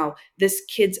right now. This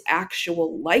kid's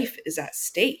actual life is at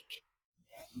stake.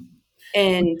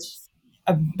 And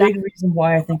A that, big reason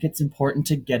why I think it's important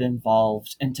to get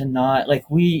involved and to not like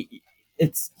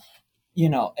it's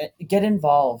get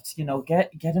involved,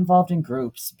 get involved in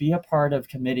groups, be a part of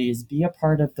committees, be a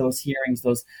part of those hearings,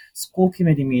 those school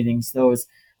committee meetings, those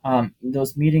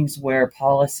meetings where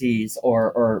policies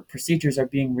or procedures are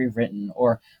being rewritten,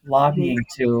 or mhm, lobbying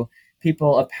to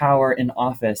people of power in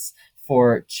office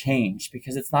for change,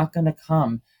 because it's not going to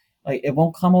come, like it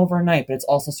won't come overnight, but it's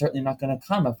also certainly not going to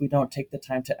come if we don't take the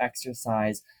time to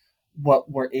exercise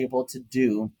what we're able to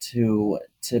do to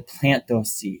plant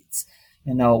those seeds.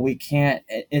 We can't.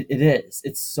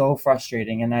 It's so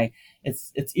frustrating, and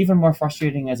it's even more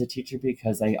frustrating as a teacher,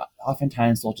 because I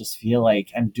oftentimes will just feel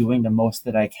like I'm doing the most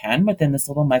that I can within this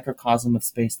little microcosm of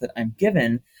space that I'm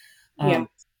given. yeah, um,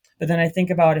 but then I think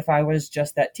about if I was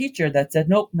just that teacher that said,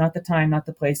 nope, not the time, not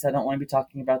the place, I don't want to be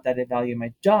talking about that, I value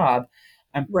my job,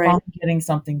 I'm right, probably getting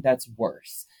something that's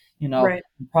worse. right,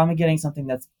 I'm probably getting something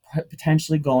that's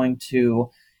potentially going to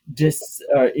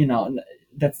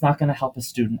that's not going to help a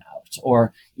student out,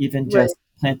 or even Right. just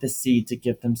plant the seed to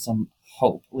give them some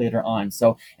hope later on.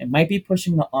 So it might be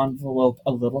pushing the envelope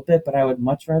a little bit, but I would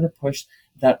much rather push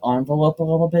that envelope a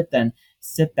little bit than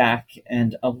sit back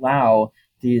and allow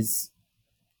these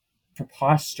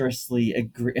preposterously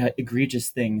egregious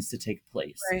things to take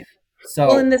place. Right. Well,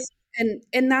 So, and this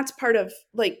and that's part of,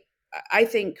 like, I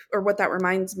think, or what that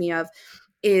reminds me of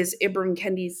is Ibram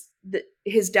Kendi's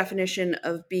his definition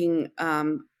of being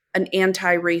an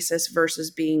anti-racist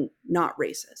versus being not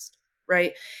racist,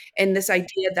 right? And this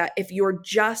idea that if you're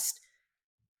just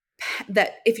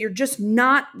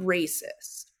not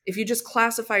racist, if you just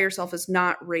classify yourself as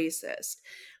not racist,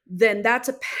 then that's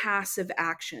a passive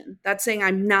action. That's saying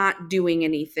I'm not doing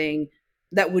anything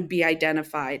that would be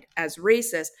identified as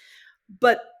racist.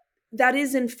 But that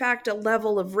is, in fact, a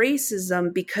level of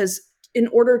racism, because in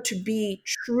order to be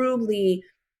truly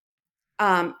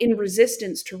in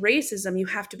resistance to racism, you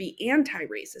have to be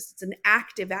anti-racist. It's an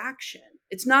active action.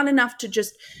 It's not enough to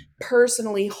just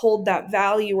personally hold that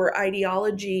value or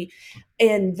ideology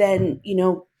and then,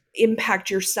 impact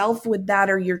yourself with that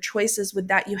or your choices with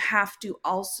that. You have to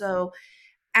also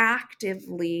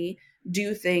actively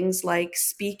do things like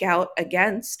speak out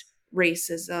against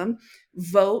racism,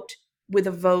 vote with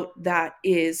a vote that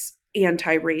is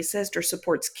anti-racist or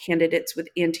supports candidates with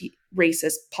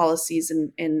anti-racist policies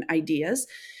and ideas.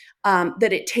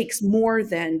 That it takes more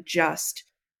than just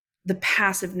the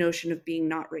passive notion of being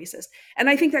not racist. And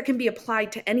I think that can be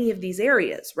applied to any of these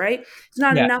areas, right? It's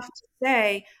not yeah, enough to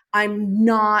say I'm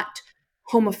not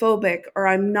homophobic or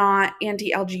I'm not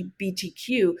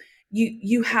anti-LGBTQ.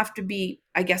 You have to be,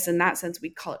 I guess in that sense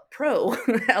we'd call it pro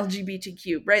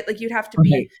LGBTQ, right? Like you'd have to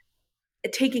right. be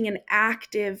taking an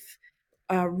active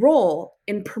role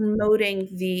in promoting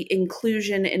the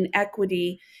inclusion and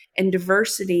equity and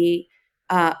diversity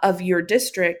of your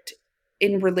district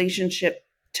in relationship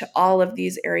to all of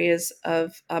these areas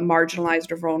of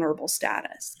marginalized or vulnerable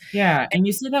status. Yeah, and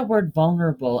you say that word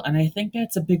vulnerable, and I think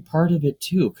that's a big part of it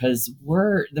too, because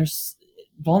there's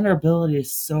vulnerability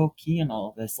is so key in all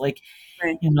of this. Like,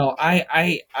 Right.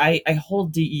 I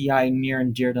hold DEI near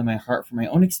and dear to my heart for my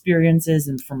own experiences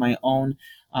and for my own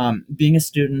being a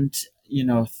student,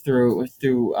 through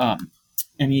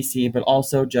NEC, but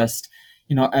also just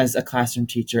as a classroom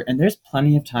teacher. And there's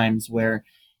plenty of times where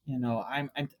I'm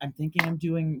thinking I'm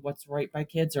doing what's right by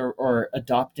kids, or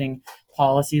adopting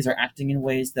policies or acting in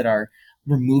ways that are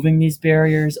removing these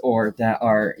barriers, or that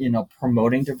are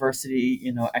promoting diversity,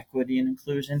 equity and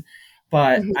inclusion.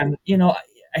 But Mhm.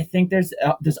 I think there's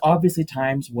obviously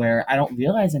times where I don't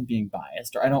realize I'm being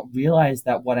biased, or I don't realize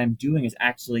that what I'm doing is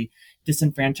actually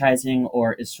disenfranchising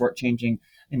or is shortchanging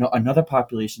another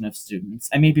population of students.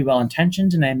 I may be well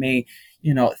intentioned, and I may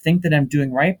think that I'm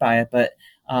doing right by it, but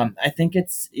I think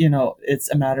it's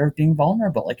a matter of being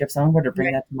vulnerable. Like if someone were to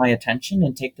bring Right. that to my attention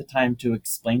and take the time to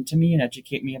explain to me and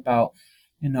educate me about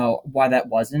why that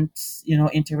wasn't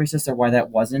anti-racist, or why that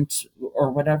wasn't,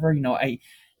 or whatever,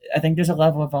 I think there's a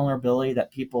level of vulnerability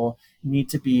that people need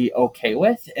to be okay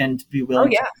with and be Oh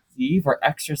willing to yeah. receive or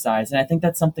exercise. And I think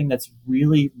that's something that's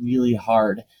really, really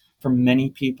hard for many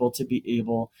people to be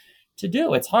able to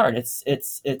do. It's hard. It's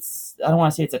I don't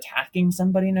want to say it's attacking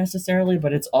somebody necessarily,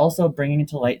 but it's also bringing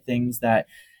to light things that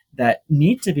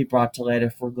need to be brought to light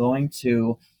if we're going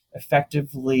to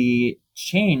effectively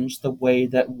change the way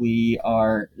that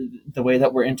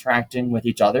we're interacting with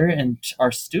each other and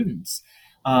our students.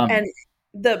 And Um,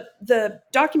 the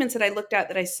documents that I looked at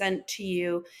that I sent to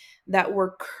you that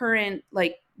were current,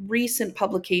 like recent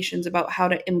publications about how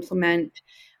to implement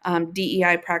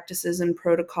DEI practices and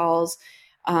protocols,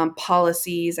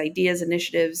 policies, ideas,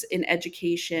 initiatives in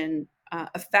education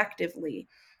effectively,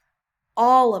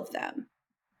 all of them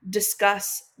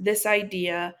discuss this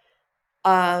idea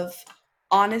of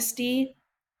honesty,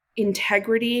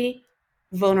 integrity,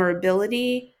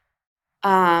 vulnerability,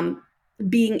 um,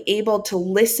 being able to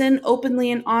listen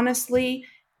openly and honestly,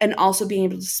 and also being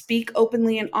able to speak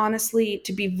openly and honestly,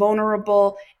 to be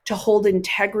vulnerable, to hold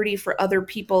integrity for other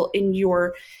people in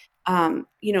your,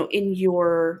 in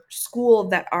your school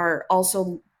that are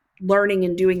also learning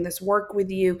and doing this work with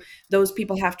you. Those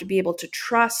people have to be able to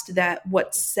trust that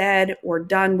what's said or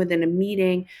done within a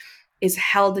meeting is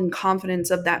held in confidence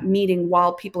of that meeting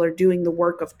while people are doing the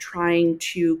work of trying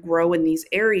to grow in these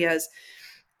areas.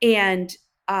 And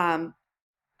um,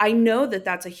 I know that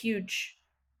that's a huge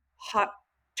hot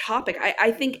topic.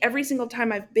 I think every single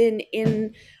time I've been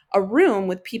in a room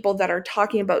with people that are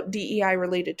talking about DEI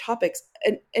related topics,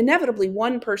 inevitably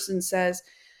one person says,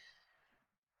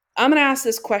 I'm going to ask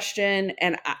this question,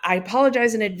 and I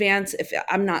apologize in advance if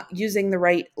I'm not using the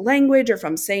right language or if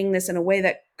I'm saying this in a way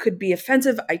that could be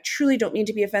offensive. I truly don't mean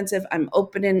to be offensive. I'm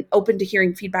open to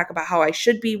hearing feedback about how I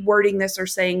should be wording this or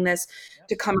saying this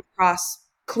to come across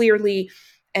clearly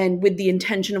and with the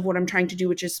intention of what I'm trying to do,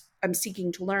 which is I'm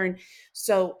seeking to learn.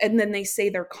 So, and then they say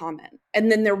their comment, and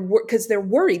then because they're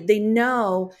worried. They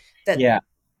know that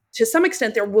to some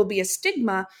extent there will be a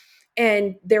stigma,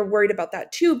 and they're worried about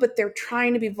that too, but they're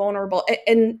trying to be vulnerable.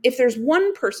 And if there's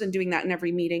one person doing that in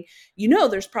every meeting,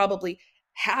 there's probably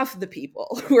half the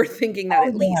people who are thinking that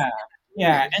at least.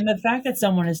 Yeah. And the fact that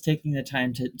someone is taking the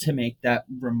time to make that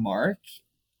remark,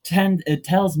 it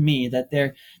tells me that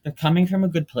they're coming from a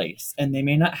good place, and they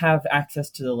may not have access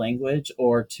to the language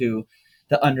or to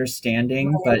the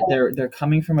understanding, but they're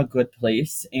coming from a good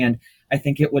place. And I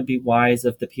think it would be wise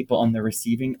of the people on the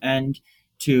receiving end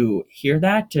to hear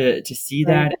that, to see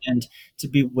that, and to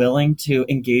be willing to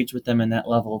engage with them in that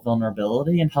level of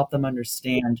vulnerability and help them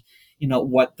understand,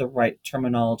 what the right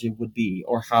terminology would be,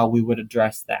 or how we would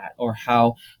address that, or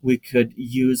how we could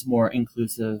use more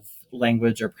inclusive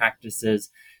language or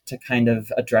practices to kind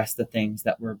of address the things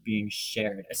that were being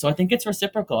shared. So I think it's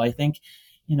reciprocal. I think,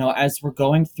 as we're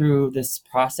going through this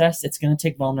process, it's going to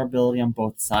take vulnerability on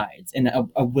both sides, and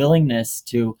a willingness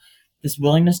to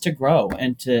grow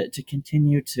and to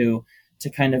continue to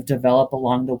kind of develop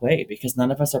along the way, because none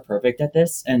of us are perfect at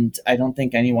this. And I don't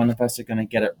think any one of us are going to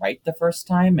get it right the first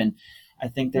time. And I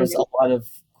think there's a lot of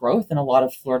growth and a lot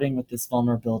of flirting with this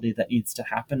vulnerability that needs to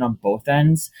happen on both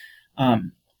ends.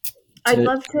 I'd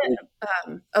love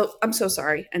to. I'm so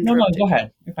sorry. No, go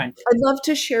ahead. You're fine. I'd love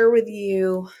to share with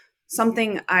you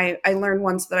something I learned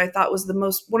once that I thought was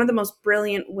one of the most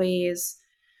brilliant ways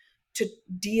to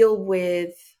deal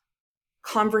with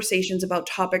conversations about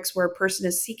topics where a person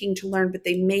is seeking to learn, but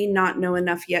they may not know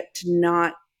enough yet to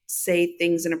not say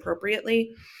things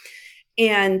inappropriately.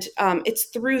 And it's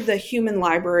through the Human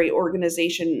Library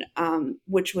Organization,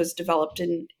 which was developed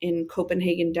in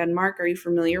Copenhagen, Denmark. Are you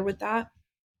familiar with that?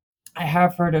 I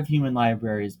have heard of human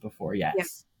libraries before,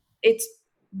 yes. Yeah.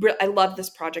 I love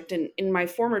this project. And in my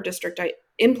former district, I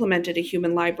implemented a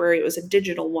human library. It was a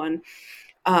digital one,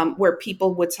 where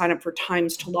people would sign up for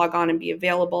times to log on and be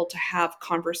available to have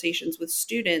conversations with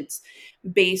students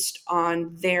based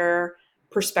on their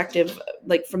perspective,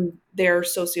 like from their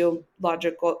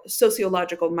sociological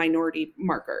minority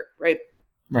marker, right?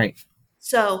 Right.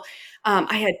 So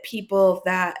I had people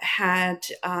that had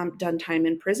done time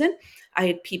in prison. I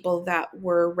had people that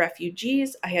were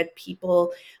refugees. I had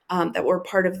people that were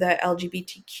part of the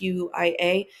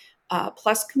LGBTQIA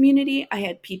plus community. I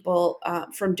had people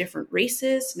from different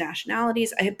races,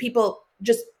 nationalities. I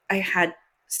had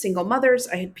single mothers.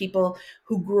 I had people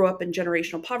who grew up in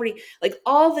generational poverty, like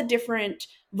all the different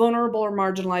vulnerable or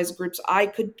marginalized groups I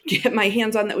could get my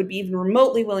hands on that would be even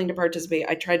remotely willing to participate.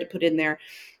 I tried to put in there.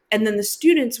 And then the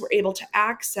students were able to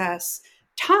access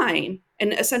time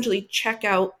and essentially check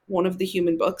out one of the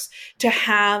human books to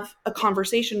have a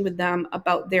conversation with them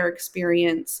about their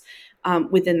experience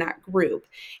within that group.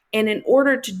 And in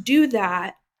order to do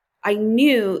that, I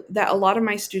knew that a lot of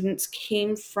my students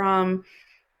came from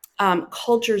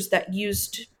cultures that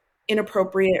used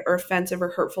inappropriate or offensive or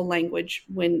hurtful language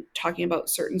when talking about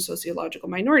certain sociological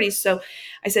minorities. So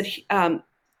I said, I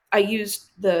used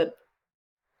the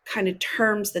kind of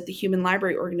terms that the Human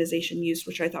Library Organization used,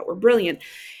 which I thought were brilliant.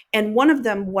 And one of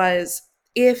them was,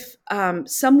 if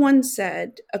someone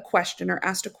said a question or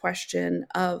asked a question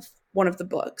of one of the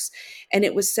books, and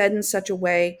it was said in such a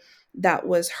way that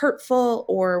was hurtful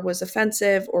or was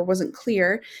offensive or wasn't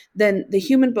clear, then the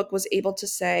human book was able to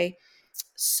say,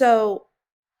 so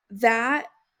that,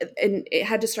 and it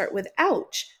had to start with,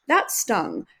 ouch, that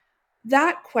stung.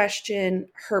 That question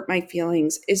hurt my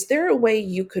feelings. Is there a way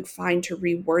you could find to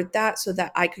reword that so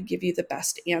that I could give you the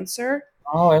best answer?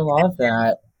 Oh, I love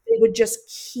that. It would just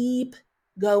keep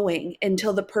going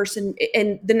until the person,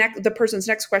 and the person's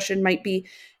next question might be,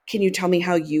 can you tell me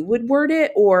how you would word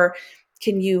it? Or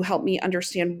can you help me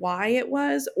understand why it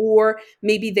was? Or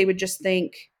maybe they would just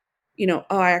think, oh,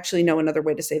 I actually know another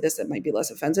way to say this that might be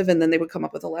less offensive. And then they would come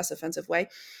up with a less offensive way.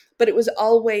 But it was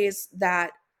always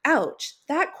that, ouch,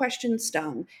 that question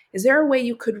stung. Is there a way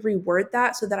you could reword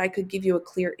that so that I could give you a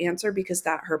clear answer because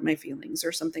that hurt my feelings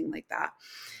or something like that?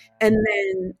 And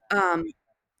then,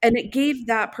 and it gave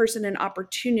that person an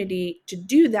opportunity to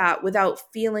do that without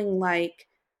feeling like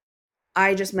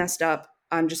I just messed up.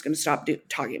 I'm just going to stop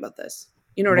talking about this.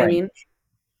 You know what I Right. mean?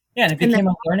 Yeah, and it And then, became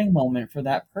a learning moment for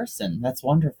that person. That's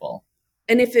wonderful.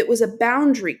 and if it was a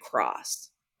boundary cross,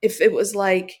 if it was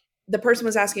like the person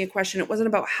was asking a question, it wasn't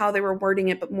about how they were wording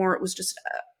it, but more it was just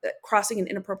crossing an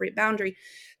inappropriate boundary,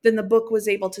 then the book was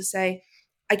able to say,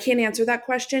 I can't answer that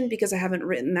question because I haven't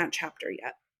written that chapter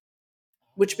yet.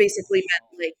 which basically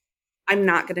meant like, I'm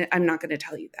not gonna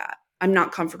tell you that. I'm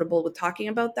not comfortable with talking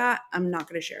about that. I'm not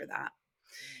gonna share that.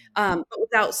 But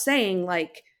without saying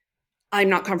like, I'm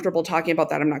not comfortable talking about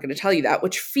that. I'm not going to tell you that,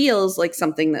 which feels like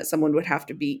something that someone would have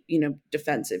to be,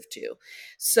 defensive to.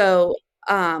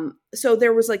 Right. So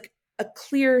there was like a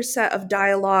clear set of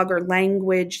dialogue or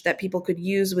language that people could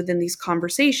use within these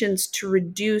conversations to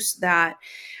reduce that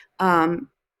um,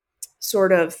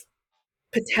 sort of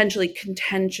potentially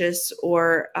contentious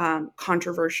or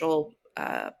controversial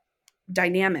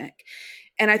dynamic.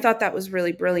 And I thought that was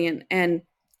really brilliant. And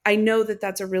I know that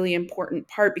that's a really important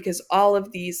part because all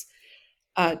of these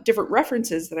different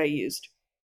references that I used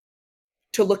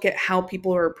to look at how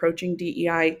people are approaching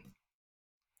DEI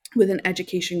within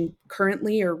education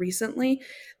currently or recently,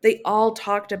 they all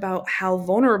talked about how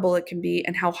vulnerable it can be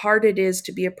and how hard it is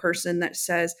to be a person that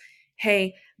says,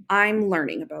 hey, I'm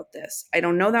learning about this. I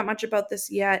don't know that much about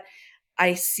this yet.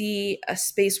 I see a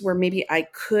space where maybe I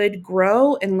could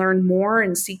grow and learn more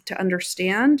and seek to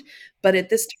understand. But at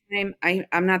this time,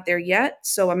 I'm not there yet.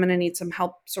 So I'm going to need some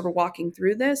help sort of walking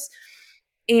through this.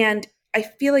 And I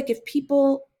feel like if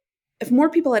more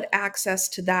people had access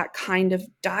to that kind of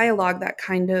dialogue, that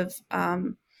kind of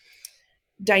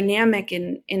dynamic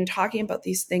in talking about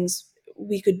these things,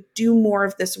 we could do more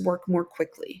of this work more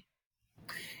quickly.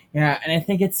 Yeah, and I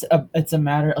think it's a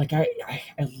matter like I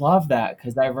love that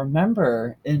because I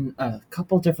remember in a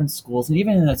couple different schools and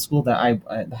even in the school that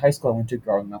the high school I went to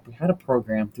growing up, we had a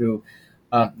program through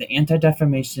the Anti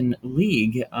Defamation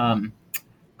League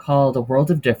called the World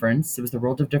of Difference. It was the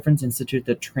World of Difference Institute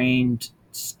that trained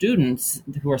students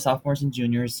who are sophomores and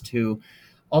juniors to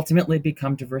ultimately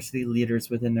become diversity leaders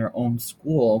within their own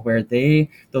school, where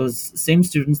those same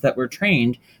students that were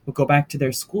trained would go back to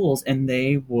their schools and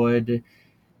they would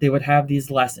have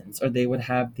these lessons or they would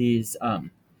have these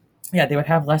they would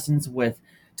have lessons with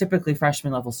typically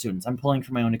freshman level students. I'm pulling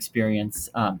from my own experience,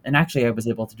 and actually I was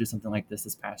able to do something like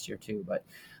this past year too. But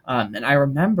and I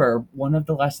remember one of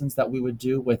the lessons that we would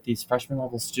do with these freshman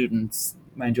level students,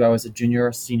 mind you I was a junior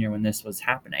or senior when this was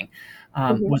happening,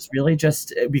 Mhm. was really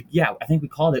just I think we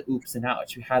called it oops and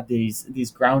ouch. We had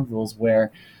these ground rules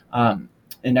where and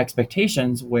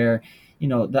expectations where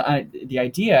the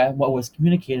idea, what was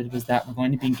communicated was that we're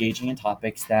going to be engaging in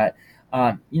topics that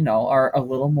are they're a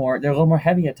little more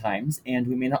heavy at times, and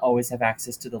we may not always have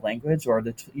access to the language or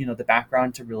the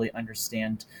background to really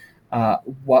understand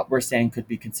what we're saying could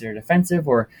be considered offensive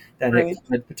or that it Right.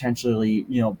 could potentially,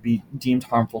 be deemed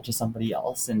harmful to somebody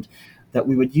else, and that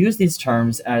we would use these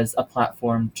terms as a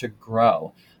platform to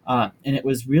grow. And it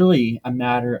was really a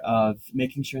matter of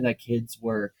making sure that kids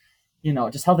were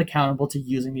just held accountable to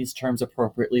using these terms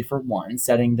appropriately for one,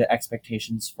 setting the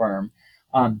expectations firm,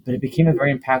 but it became a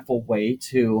very impactful way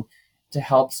to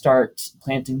help start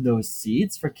planting those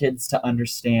seeds for kids to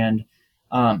understand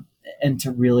and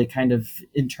to really kind of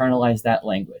internalize that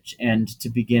language and to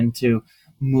begin to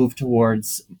move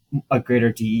towards a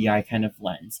greater DEI kind of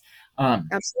lens. Um,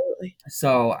 Absolutely.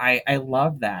 so I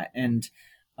love that, and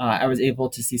I was able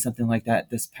to see something like that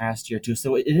this past year too.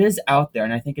 So it is out there,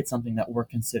 and I think it's something that we're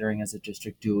considering as a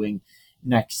district doing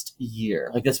next year.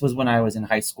 Like this was when I was in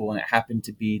high school, and it happened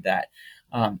to be that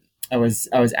I was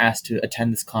asked to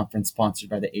attend this conference sponsored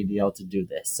by the ADL to do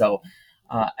this. So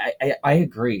I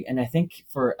agree, and I think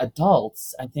for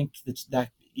adults, I think that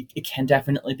it can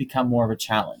definitely become more of a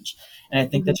challenge, and I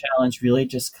think the Mhm. challenge really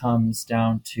just comes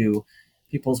down to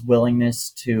people's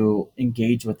willingness to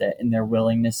engage with it and their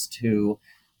willingness to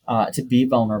be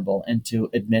vulnerable and to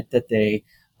admit that they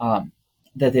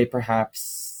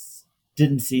perhaps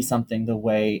didn't see something the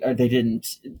way or they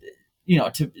didn't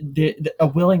a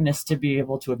willingness to be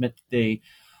able to admit that they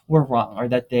were wrong or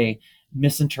that they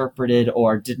misinterpreted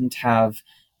or didn't have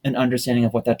an understanding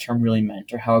of what that term really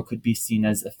meant or how it could be seen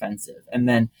as offensive, and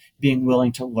then being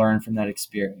willing to learn from that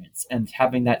experience and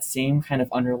having that same kind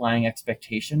of underlying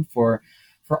expectation for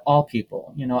all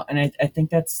people, and I think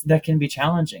that can be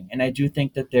challenging. And I do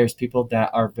think that there's people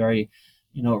that are very,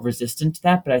 resistant to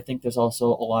that. But I think there's also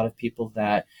a lot of people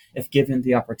that, if given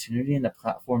the opportunity and the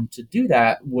platform to do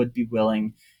that, would be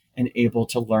willing and able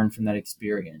to learn from that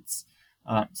experience.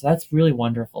 So that's really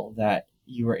wonderful that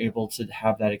you were able to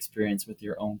have that experience with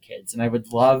your own kids. And I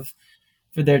would love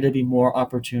for there to be more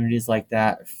opportunities like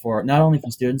that for not only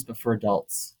for students, but for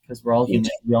adults, because we're all Me human.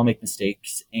 too. We all make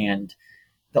mistakes. And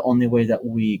the only way that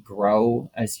we grow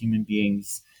as human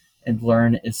beings and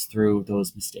learn is through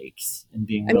those mistakes and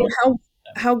being I mean, willing.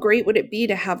 how great would it be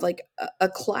to have like a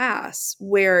class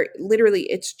where literally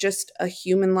it's just a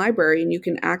human library and you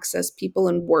can access people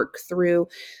and work through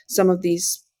some of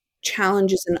these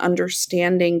challenges in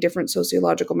understanding different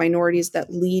sociological minorities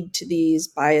that lead to these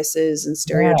biases and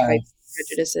stereotypes and Yes.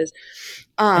 prejudices.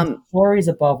 And stories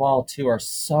above all too are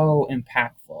so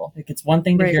impactful. Like it's one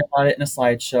thing to Right. hear about it in a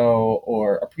slideshow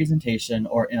or a presentation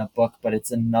or in a book, but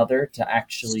it's another to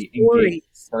actually engage Stories.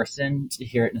 the person to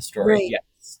hear it in a story. Right.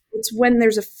 Yes. It's when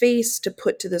there's a face to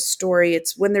put to the story.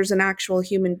 It's when there's an actual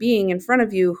human being in front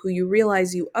of you who you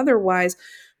realize you otherwise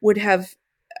would have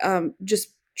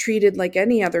just treated like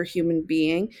any other human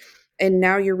being. And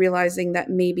now you're realizing that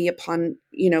maybe upon,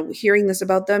 hearing this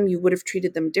about them, you would have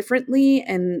treated them differently.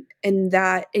 And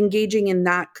that engaging in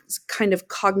that kind of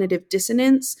cognitive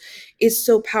dissonance is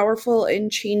so powerful in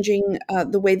changing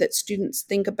the way that students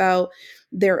think about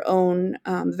their own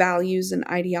values and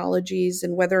ideologies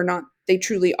and whether or not they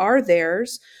truly are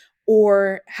theirs,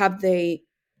 or have they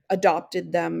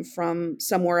adopted them from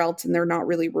somewhere else and they're not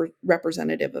really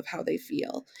representative of how they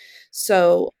feel.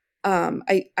 So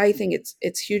I think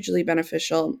it's hugely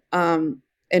beneficial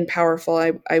and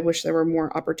powerful. I wish there were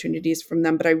more opportunities from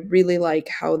them, but I really like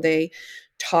how they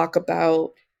talk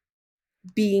about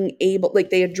being able, like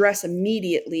they address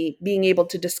immediately being able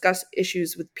to discuss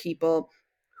issues with people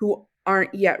who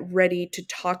aren't yet ready to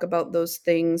talk about those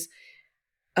things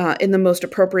in the most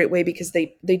appropriate way because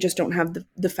they just don't have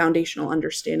the foundational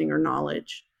understanding or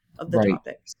knowledge of the Right.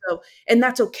 topic. So, and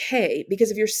that's okay, because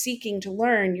if you're seeking to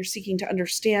learn, you're seeking to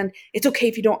understand, it's okay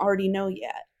if you don't already know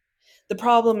yet. The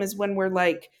problem is when we're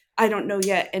like, I don't know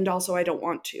yet, and also I don't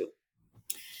want to.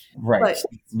 Right. But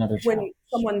It's another when challenge.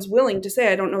 someone's willing to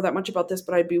say, I don't know that much about this,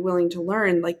 but I'd be willing to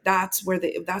learn, like that's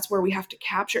where we have to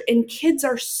capture. And kids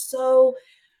are so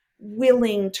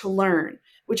willing to learn,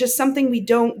 which is something we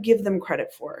don't give them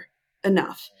credit for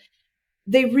enough.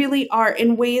 They really are,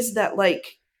 in ways that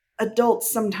like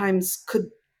adults sometimes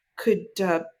could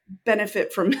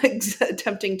benefit from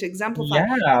attempting to exemplify.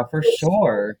 Yeah, for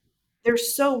sure. They're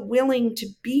so willing to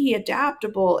be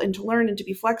adaptable and to learn and to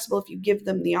be flexible if you give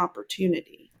them the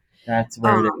opportunity. That's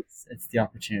where it Um, is. It's the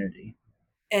opportunity.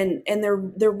 and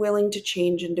they're willing to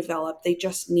change and develop.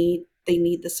 They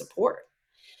need the support.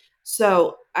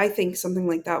 So I think something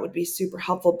like that would be super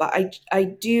helpful. But I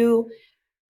do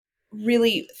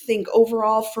really think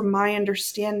overall, from my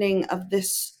understanding of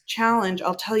this challenge,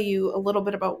 I'll tell you a little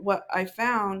bit about what I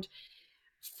found.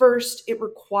 First, it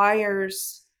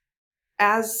requires,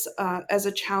 as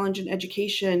a challenge in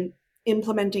education,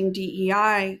 implementing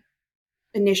DEI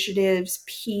initiatives,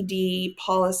 PD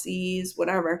policies,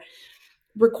 whatever,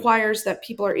 requires that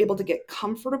people are able to get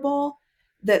comfortable,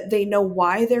 that they know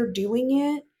why they're doing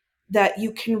it, that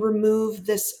you can remove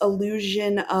this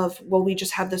illusion of, well, we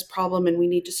just have this problem and we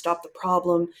need to stop the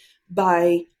problem,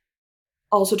 by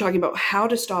also talking about how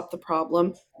to stop the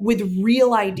problem with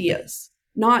real ideas,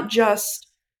 not just,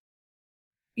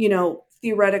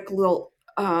 theoretical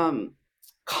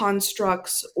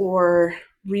constructs or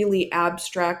really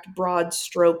abstract broad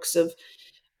strokes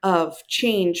of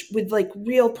change, with like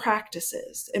real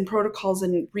practices and protocols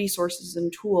and resources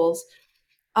and tools,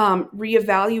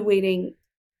 reevaluating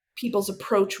people's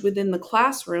approach within the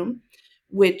classroom,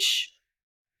 which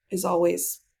is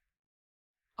always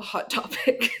a hot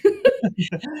topic.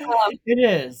 It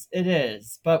is. It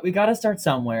is. But we got to start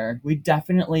somewhere. We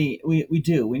definitely we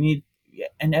do. We need,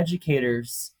 and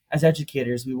educators, as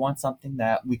educators, we want something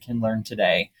that we can learn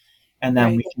today and then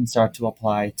Right. we can start to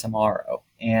apply tomorrow.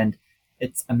 And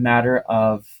it's a matter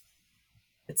of,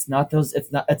 it's not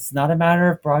a matter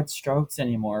of broad strokes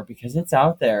anymore, because it's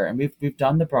out there and we've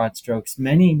done the broad strokes.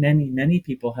 Many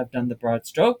people have done the broad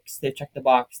strokes. They've checked the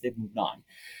box, they've moved on.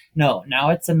 No, now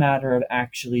it's a matter of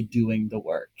actually doing the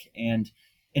work and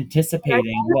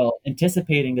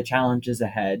anticipating the challenges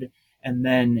ahead, and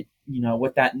then,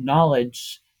 with that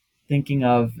knowledge, thinking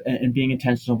of and being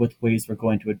intentional with ways we're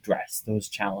going to address those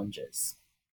challenges.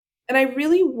 And I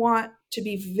really want to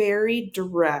be very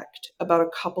direct about a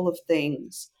couple of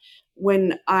things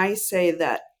when I say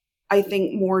that I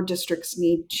think more districts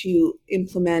need to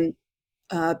implement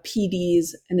PDs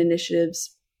and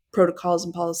initiatives, protocols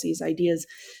and policies, ideas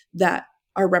that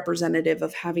are representative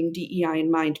of having DEI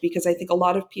in mind, because I think a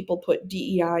lot of people put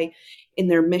DEI in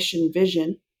their mission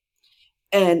vision.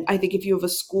 And I think if you have a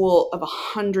school of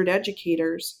 100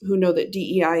 educators who know that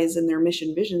DEI is in their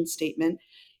mission vision statement,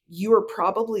 you are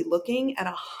probably looking at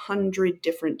 100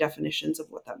 different definitions of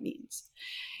what that means.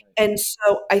 And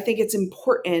so I think it's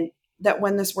important that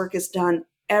when this work is done,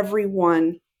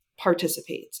 everyone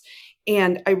participates.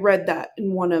 And I read that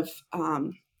in one of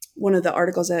the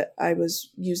articles that I was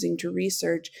using to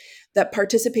research, that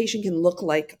participation can look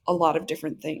like a lot of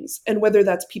different things. And whether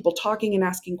that's people talking and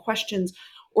asking questions,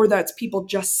 or that's people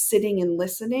just sitting and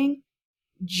listening,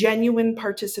 genuine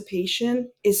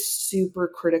participation is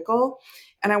super critical.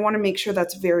 And I want to make sure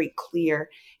that's very clear.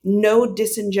 No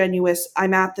disingenuous,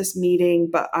 I'm at this meeting,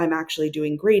 but I'm actually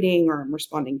doing grading, or I'm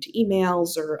responding to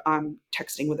emails, or I'm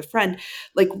texting with a friend.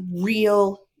 Like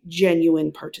real,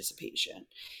 genuine participation.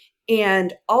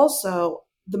 And also,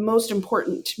 the most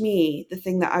important to me, the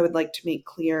thing that I would like to make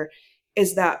clear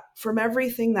is that from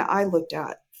everything that I looked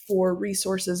at for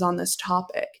resources on this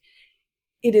topic,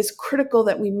 it is critical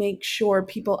that we make sure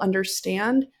people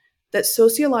understand that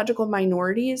sociological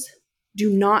minorities do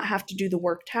not have to do the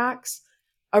work tax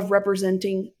of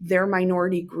representing their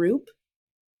minority group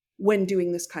when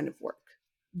doing this kind of work.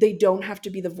 They don't have to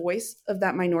be the voice of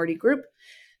that minority group.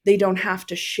 They don't have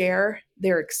to share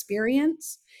their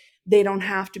experience. They don't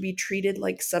have to be treated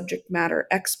like subject matter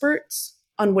experts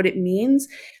on what it means.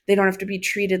 They don't have to be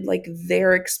treated like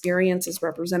their experience is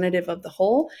representative of the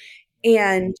whole.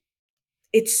 And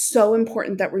it's so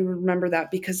important that we remember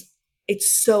that, because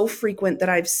it's so frequent that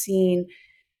I've seen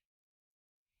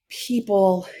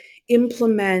people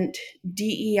implement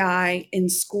DEI in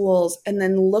schools and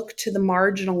then look to the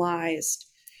marginalized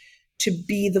to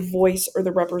be the voice or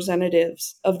the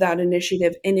representatives of that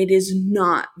initiative. And it is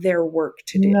not their work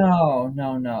to do.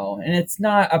 No. And it's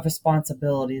not a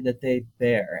responsibility that they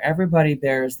bear. Everybody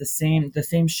bears the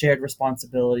same shared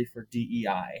responsibility for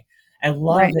DEI. I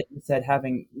love Right. that you said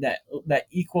having that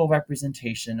equal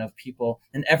representation of people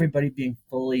and everybody being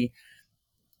fully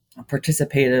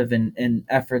participative in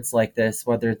efforts like this,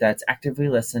 whether that's actively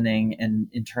listening and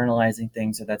internalizing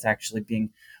things, or that's actually being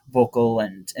vocal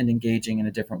and engaging in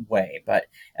a different way. But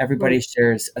everybody Right.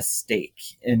 shares a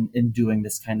stake in doing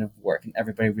this kind of work, and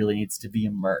everybody really needs to be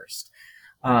immersed.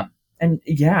 And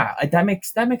yeah, that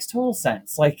makes total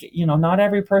sense. Like, not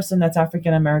every person that's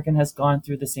African American has gone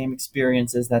through the same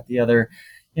experiences that the other,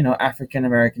 African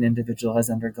American individual has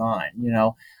undergone.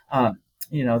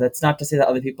 That's not to say that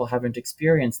other people haven't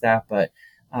experienced that, but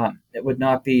it would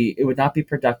not be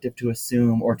productive to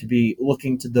assume or to be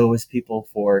looking to those people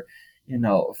for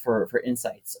for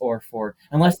insights, or for,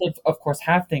 unless they of course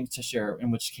have things to share,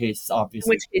 in which case In which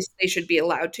obviously. case they should be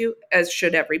allowed to, as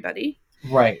should everybody.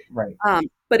 Right.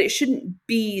 But it shouldn't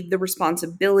be the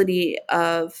responsibility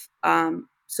of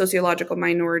sociological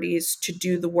minorities to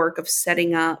do the work of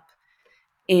setting up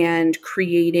and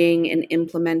creating and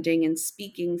implementing and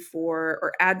speaking for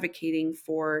or advocating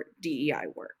for DEI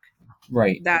work.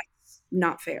 Right. That's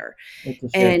not fair. It's a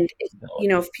shared And,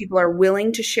 responsibility. if people are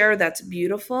willing to share, that's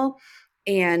beautiful.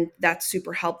 And that's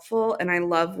super helpful. And I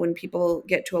love when people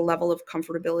get to a level of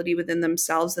comfortability within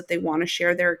themselves that they want to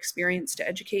share their experience to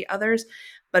educate others,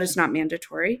 but it's not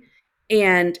mandatory.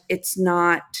 And it's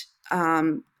not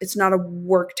a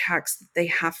work tax that they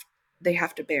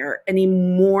have to bear any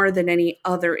more than any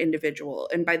other individual.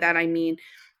 And by that I mean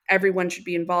everyone should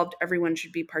be involved, everyone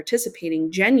should be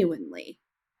participating genuinely,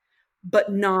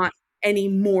 but not any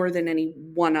more than any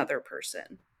one other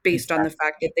person, based on the Exactly.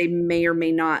 fact that they may or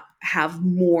may not have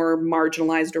more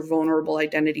marginalized or vulnerable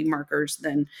identity markers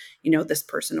than, this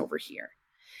person over here.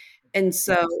 And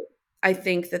so I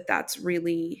think that that's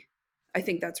really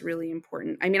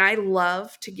important. I mean, I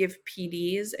love to give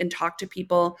PDs and talk to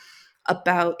people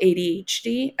about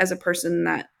ADHD, as a person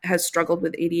that has struggled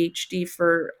with ADHD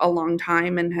for a long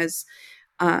time and has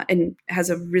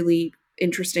a really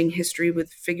interesting history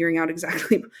with figuring out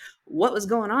exactly what was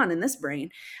going on in this brain.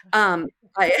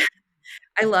 I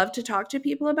I love to talk to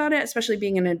people about it, especially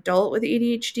being an adult with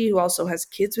ADHD who also has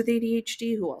kids with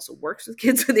ADHD, who also works with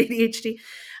kids with ADHD.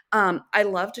 I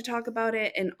love to talk about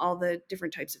it and all the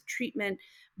different types of treatment.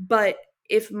 But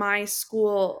if my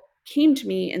school came to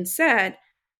me and said,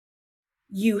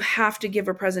 you have to give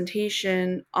a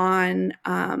presentation on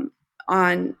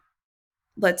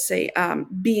let's say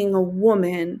being a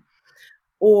woman,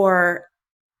 or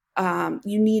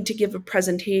you need to give a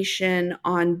presentation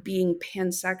on being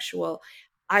pansexual,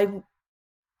 I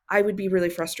I would be really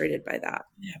frustrated by that.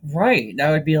 Right.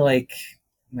 That would be like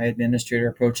my administrator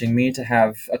approaching me to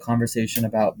have a conversation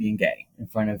about being gay in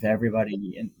front of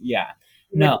everybody. And yeah,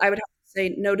 no, I would have to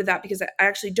say no to that, because I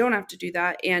actually don't have to do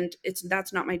that, and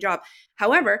that's not my job.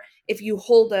 However, if you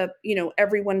hold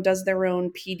everyone does their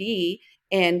own PD,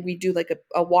 and we do like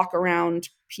a walk around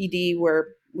PD,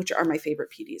 which are my favorite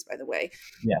PDs, by the way,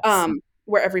 yes.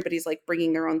 where everybody's like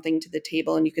bringing their own thing to the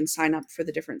table, and you can sign up for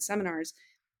the different seminars.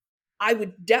 I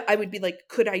would be like,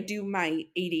 could I do my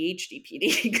ADHD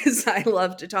PD? Because I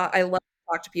love to talk. I love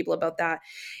to talk to people about that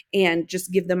and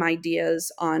just give them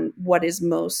ideas on what is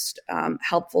most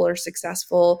helpful or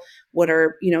successful. What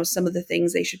are some of the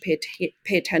things they should pay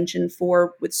attention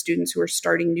for with students who are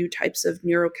starting new types of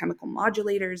neurochemical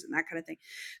modulators and that kind of thing.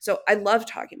 So I love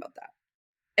talking about that.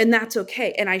 And that's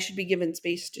okay. And I should be given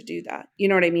space to do that. You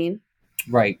know what I mean?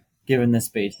 Right. Given the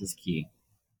space is key.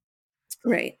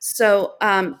 Right. So,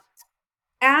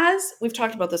 as we've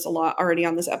talked about this a lot already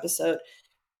on this episode,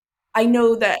 I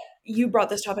know that you brought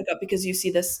this topic up because you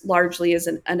see this largely as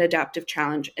an adaptive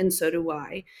challenge, and so do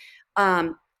I.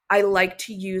 Um, I like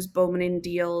to use Bowman and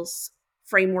Deal's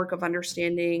framework of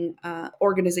understanding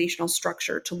organizational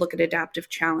structure to look at adaptive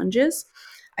challenges.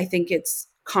 I think it's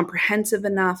comprehensive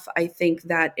enough. I think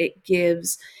that it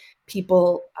gives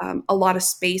people a lot of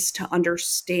space to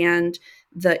understand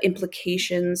the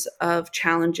implications of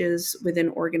challenges within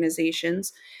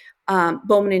organizations.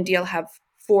 Bowman and Deal have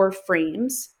 4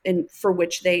 frames for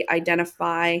which they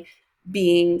identify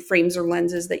being frames or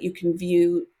lenses that you can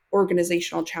view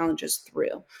organizational challenges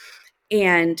through.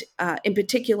 And in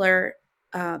particular,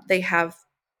 they have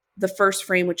the first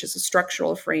frame, which is a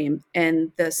structural frame,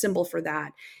 and the symbol for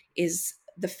that is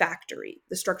the factory.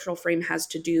 The structural frame has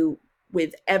to do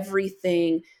with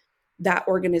everything that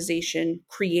organization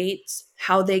creates,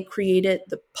 how they create it,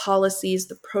 the policies,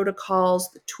 the protocols,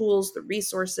 the tools, the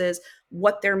resources,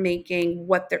 what they're making,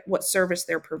 what service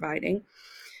they're providing.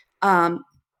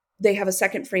 They have a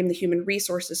second frame, the human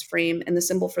resources frame, and the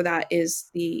symbol for that is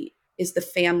the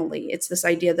family. It's this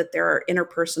idea that there are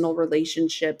interpersonal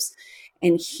relationships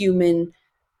and human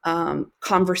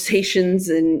conversations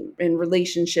and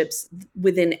relationships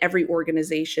within every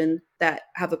organization that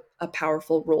have a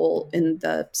powerful role in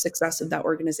the success of that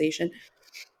organization.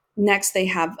 Next, they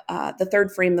have the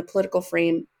third frame, the political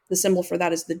frame. The symbol for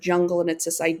that is the jungle, and it's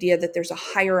this idea that there's a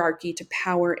hierarchy to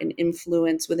power and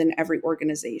influence within every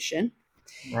organization.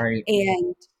 Right.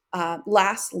 And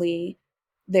lastly,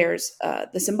 there's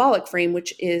the symbolic frame,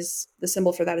 which is the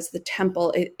symbol for that is the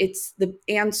temple. It's the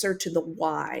answer to the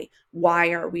why.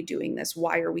 Why are we doing this?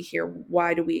 Why are we here?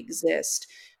 Why do we exist?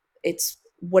 It's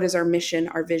what is our mission,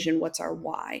 our vision? What's our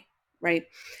why? Right.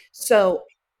 So,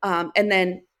 and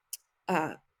then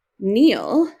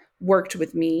Neil worked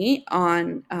with me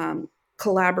on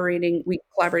collaborating. We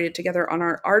collaborated together on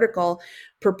our article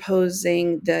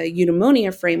proposing the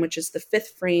eudaimonia frame, which is the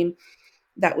 5th frame.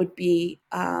 That would be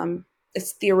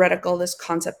it's theoretical, this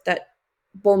concept that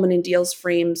Bolman and Deal's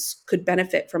frames could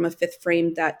benefit from a 5th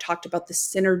frame that talked about the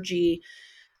synergy,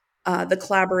 the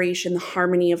collaboration, the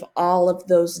harmony of all of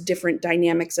those different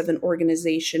dynamics of an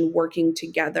organization working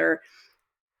together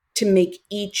to make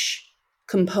each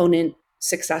component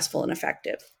successful and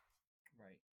effective.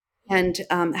 Right.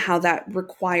 And how that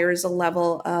requires a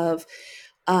level of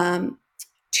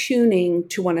tuning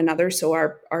to one another. So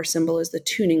our symbol is the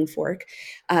tuning fork,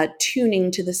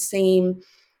 tuning to the same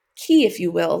key, if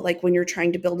you will, like when you're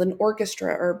trying to build an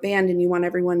orchestra or a band and you want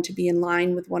everyone to be in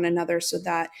line with one another so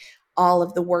that all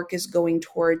of the work is going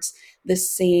towards the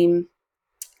same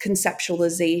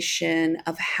conceptualization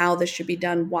of how this should be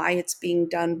done, why it's being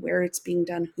done, where it's being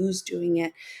done, who's doing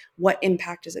it, what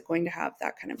impact is it going to have,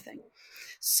 that kind of thing.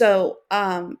 So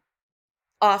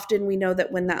often we know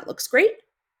that when that looks great,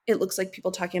 it looks like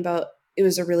people talking about it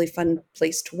was a really fun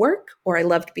place to work, or I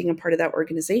loved being a part of that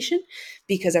organization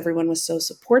because everyone was so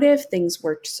supportive, things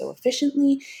worked so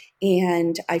efficiently,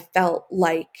 and I felt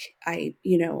like I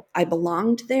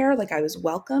belonged there, like I was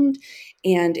welcomed,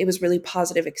 and it was really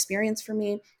positive experience for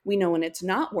me. We know when it's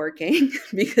not working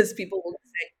because people will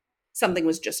say something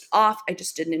was just off. I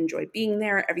just didn't enjoy being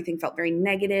there. Everything felt very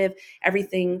negative.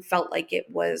 Everything felt like it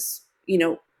was,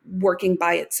 working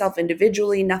by itself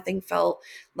individually. Nothing felt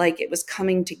like it was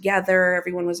coming together.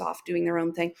 Everyone was off doing their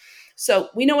own thing. So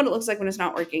we know what it looks like when it's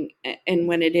not working and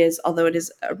when it is, although it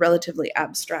is a relatively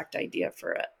abstract idea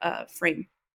for a frame.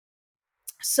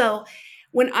 So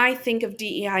when I think of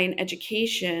DEI in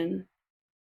education,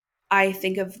 I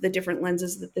think of the different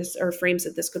lenses that this or frames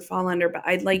that this could fall under, but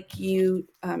I'd like you,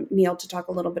 Neil, to talk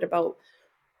a little bit about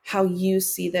how you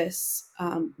see this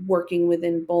working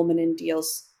within Bolman and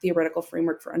Deal's theoretical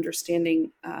framework for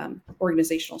understanding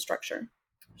organizational structure.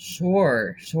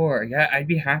 Sure. Yeah, I'd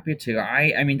be happy to.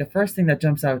 I mean, the first thing that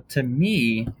jumps out to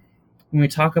me when we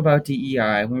talk about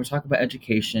DEI, when we talk about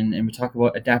education, and we talk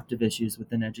about adaptive issues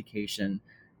within education,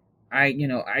 I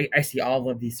see all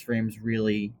of these frames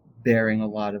really bearing a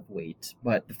lot of weight.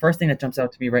 But the first thing that jumps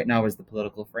out to me right now is the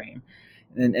political frame,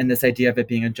 and this idea of it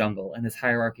being a jungle and this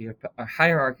hierarchy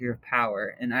of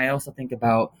power. And I also think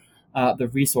about the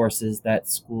resources that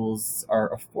schools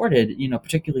are afforded,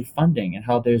 particularly funding, and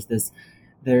how there's this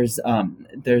the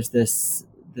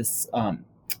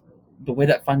way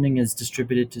that funding is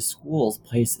distributed to schools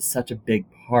plays such a big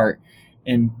part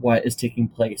in what is taking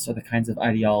place, or the kinds of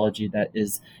ideology that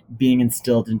is being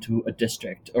instilled into a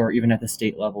district, or even at the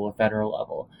state level or federal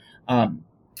level.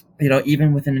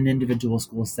 even within an individual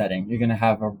school setting, you're going to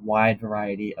have a wide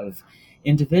variety of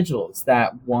individuals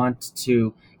that want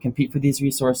to compete for these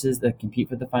resources, that compete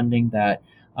for the funding, that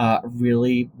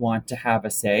really want to have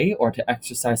a say or to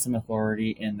exercise some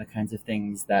authority in the kinds of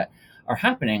things that are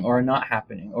happening or are not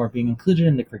happening or being included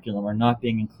in the curriculum or not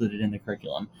being included in the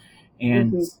curriculum.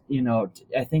 And,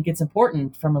 Mm-hmm. I think it's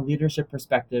important from a leadership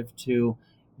perspective to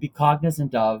be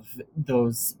cognizant of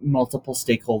those multiple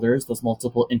stakeholders, those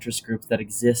multiple interest groups that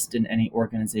exist in any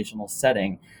organizational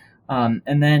setting. And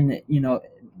then,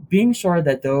 being sure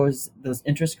that those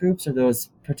interest groups or those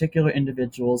particular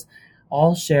individuals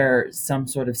all share some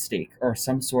sort of stake or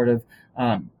some sort of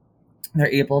they're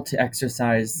able to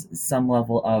exercise some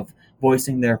level of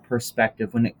voicing their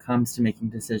perspective when it comes to making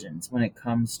decisions, when it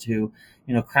comes to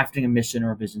crafting a mission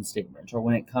or a vision statement, or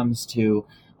when it comes to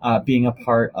being a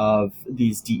part of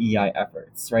these DEI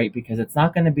efforts, right? Because it's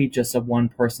not going to be just a one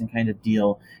person kind of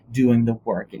deal doing the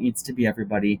work. It needs to be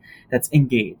everybody that's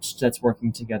engaged, that's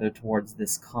working together towards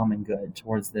this common good,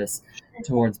 towards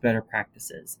better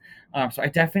practices. So I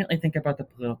definitely think about the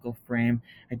political frame.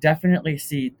 I definitely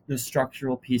see the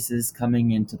structural pieces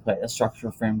coming into play, a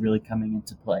structural frame really coming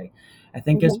into play. I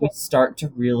think as Mm-hmm. we start to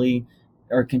really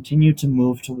or continue to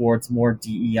move towards more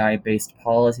DEI based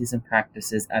policies and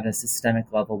practices at a systemic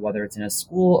level, whether it's in a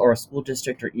school or a school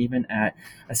district or even at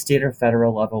a state or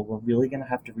federal level, we're really going to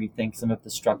have to rethink some of the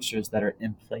structures that are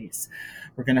in place.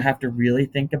 We're going to have to really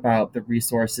think about the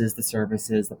resources, the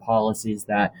services, the policies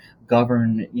that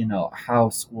govern, how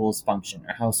schools function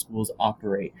or how schools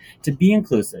operate, to be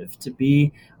inclusive, to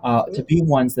be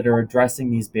ones that are addressing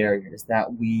these barriers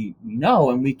that we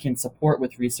know and we can support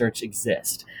with research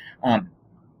exist.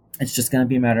 It's just going to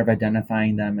be a matter of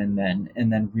identifying them and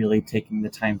then really taking the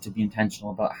time to be intentional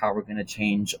about how we're going to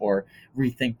change or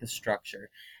rethink the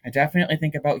structure. I definitely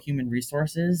think about human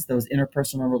resources, those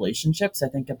interpersonal relationships. I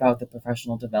think about the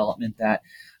professional development that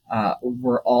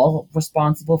we're all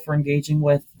responsible for engaging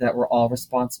with, that we're all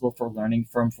responsible for learning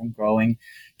from growing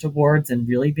towards, and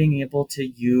really being able to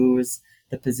use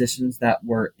the positions that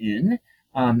we're in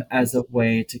as a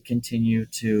way to continue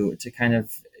to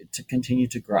continue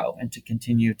to grow and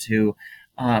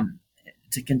um,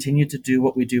 to continue to do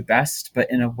what we do best, but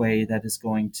in a way that is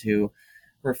going to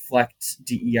reflect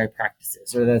DEI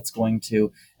practices, or that's going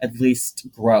to at least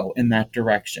grow in that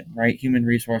direction, right? Human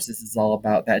resources is all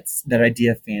about that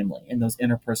idea of family and those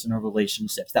interpersonal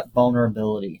relationships, that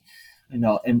vulnerability,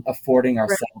 and affording Right.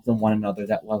 ourselves and one another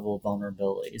that level of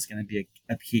vulnerability is going to be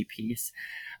a key piece.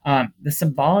 The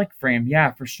symbolic frame,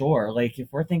 yeah, for sure. Like if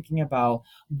we're thinking about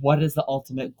what is the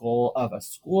ultimate goal of a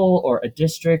school or a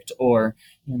district or,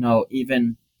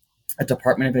 even a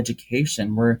department of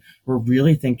education, we're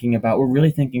really thinking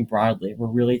broadly. We're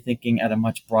really thinking at a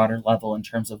much broader level in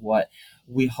terms of what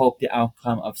we hope the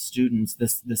outcome of students,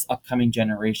 this upcoming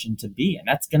generation, to be. And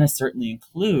that's going to certainly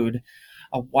include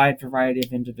a wide variety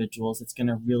of individuals. It's going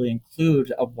to really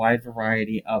include a wide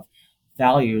variety of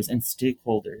values and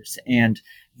stakeholders, and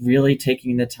really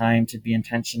taking the time to be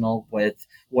intentional with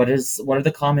what are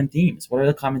the common themes, what are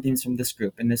the common themes from this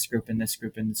group and this group and this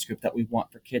group and this group that we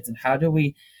want for kids, and how do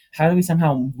we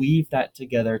somehow weave that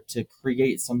together to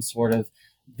create some sort of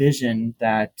vision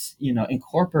that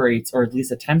incorporates, or at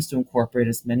least attempts to incorporate,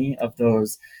 as many of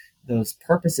those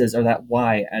purposes or that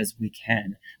why as we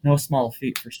can. No small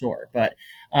feat for sure. But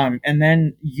and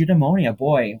then eudaimonia,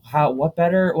 boy, what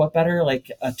better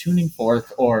like a tuning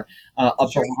fork or a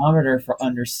Sure. barometer for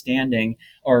understanding,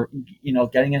 or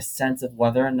getting a sense of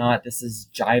whether or not this is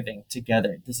jiving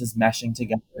together, this is meshing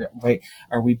together, right?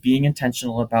 Are we being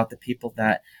intentional about the people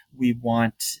that we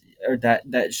want, or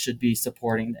that should be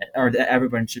supporting, or that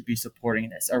everyone should be supporting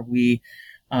this?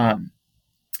 Um,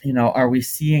 are we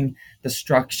seeing the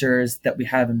structures that we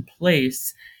have in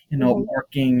place, Mm-hmm.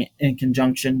 working in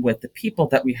conjunction with the people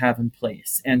that we have in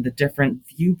place and the different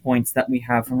viewpoints that we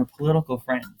have from a political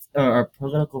frame or a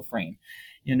political frame?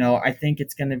 I think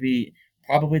it's going to be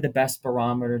probably the best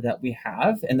barometer that we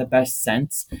have, and the best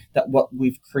sense that what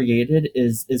we've created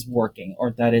is working,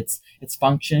 or that it's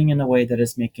functioning in a way that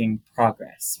is making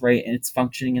progress, right? And it's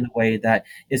functioning in a way that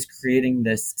is creating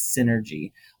this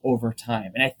synergy over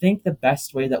time. And I think the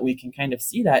best way that we can kind of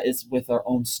see that is with our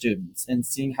own students, and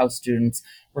seeing how students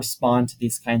respond to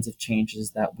these kinds of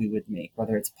changes that we would make,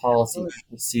 whether it's policy or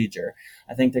procedure.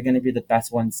 I think they're going to be the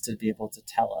best ones to be able to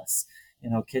tell us.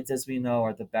 Kids, as we know,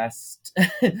 are the best.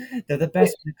 They're the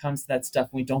best when it comes to that stuff.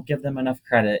 We don't give them enough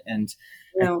credit. And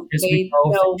I think as we They go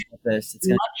know through this, it's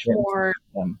going to much be important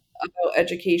to more them. about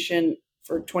education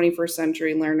for 21st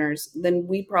century learners than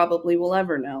we probably will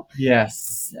ever know,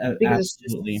 Yes, because it's just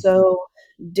absolutely. so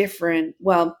different.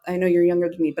 Well, I know you're younger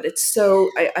than me, but it's so,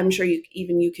 I'm sure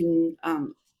you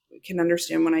can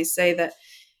understand when I say that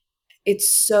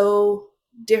it's so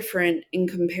different in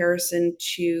comparison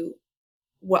to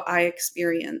what I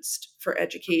experienced for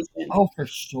education. Oh, for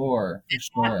sure,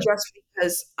 for Not sure. just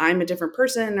because I'm a different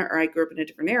person or I grew up in a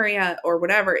different area or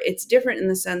whatever. It's different in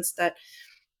the sense that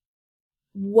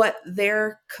what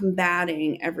they're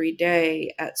combating every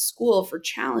day at school for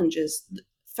challenges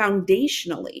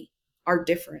foundationally are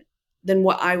different than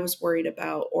what I was worried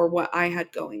about or what I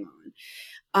had going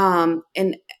on.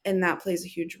 And that plays a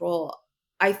huge role.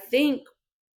 I think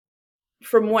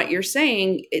from what you're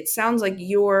saying, it sounds like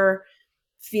your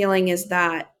feeling is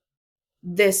that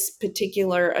this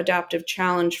particular adaptive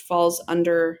challenge falls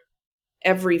under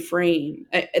every frame.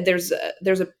 There's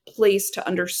a place to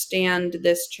understand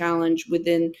this challenge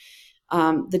within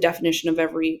the definition of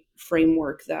every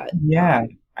framework that Yeah,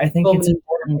 I think it's Bolman.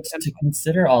 important to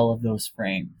consider all of those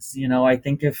frames. I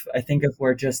think if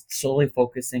we're just solely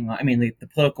focusing on, I mean, the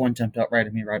political one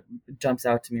jumps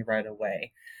out to me right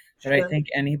away. But I Sure. think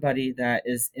anybody that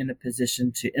is in a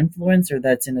position to influence or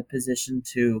that's in a position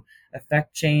to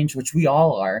affect change, which we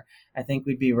all are, I think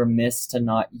we'd be remiss to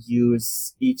not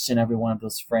use each and every one of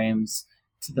those frames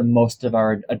to the most of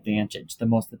our advantage, the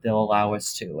most that they'll allow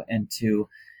us to, and to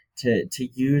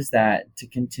use that to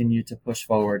continue to push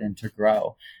forward and to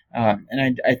grow.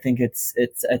 And I think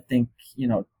I think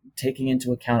taking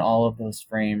into account all of those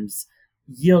frames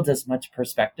yields as much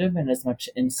perspective and as much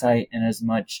insight and as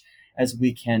much as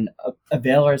we can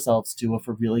avail ourselves to if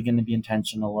we're really going to be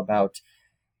intentional about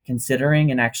considering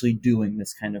and actually doing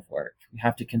this kind of work. We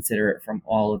have to consider it from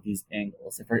all of these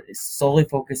angles. If we're solely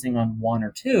focusing on one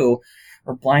or two,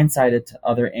 we're blindsided to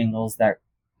other angles that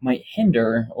might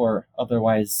hinder or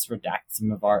otherwise redact some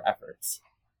of our efforts.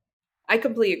 I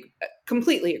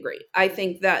completely agree. I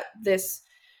think that this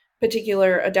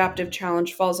particular adaptive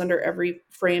challenge falls under every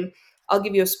frame. I'll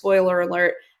give you a spoiler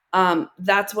alert.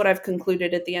 That's what I've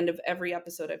concluded at the end of every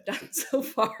episode I've done so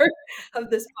far of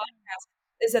this podcast,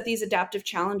 is that these adaptive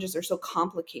challenges are so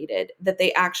complicated that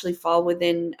they actually fall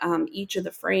within each of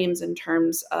the frames in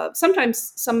terms of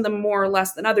sometimes some of them more or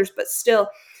less than others, but still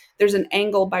there's an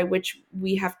angle by which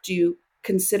we have to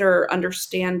consider or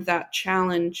understand that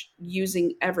challenge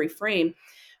using every frame.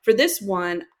 For this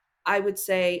one, I would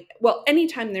say, well,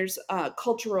 anytime there's a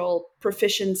cultural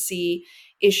proficiency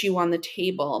issue on the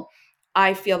table,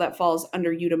 I feel that falls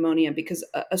under eudaimonia, because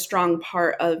a strong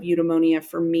part of eudaimonia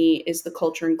for me is the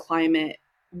culture and climate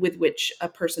with which a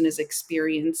person is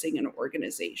experiencing an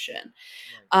organization.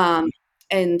 Um,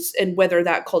 and whether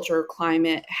that culture or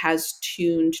climate has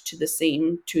tuned to the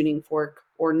same tuning fork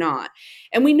or not.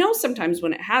 And we know sometimes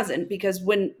when it hasn't, because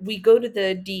when we go to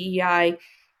the DEI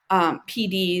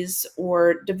PDs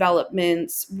or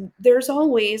developments, there's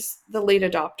always the late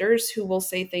adopters who will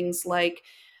say things like,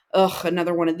 "Ugh,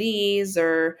 another one of these,"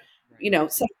 or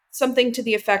something to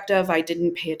the effect of, "I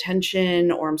didn't pay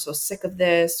attention," or "I'm so sick of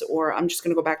this," or "I'm just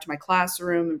going to go back to my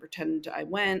classroom and pretend I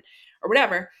went," or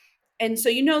whatever. And so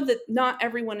you know that not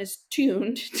everyone is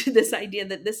tuned to this idea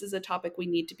that this is a topic we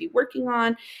need to be working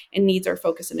on and needs our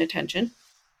focus and attention.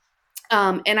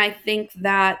 And I think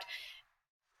that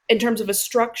in terms of a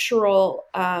structural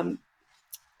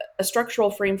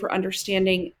frame for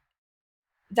understanding,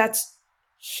 that's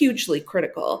hugely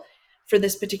critical for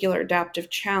this particular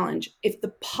adaptive challenge. If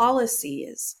the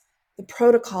policies, the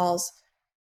protocols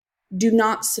do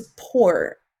not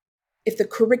support, if the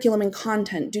curriculum and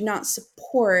content do not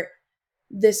support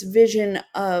this vision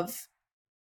of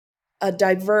a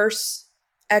diverse,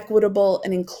 equitable,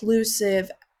 and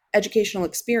inclusive educational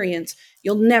experience,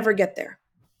 you'll never get there.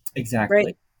 Right?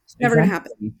 Exactly. It's never going to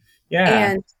happen. Exactly.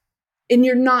 Yeah. And and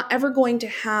you're not ever going to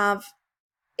have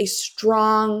a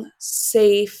strong,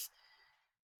 safe,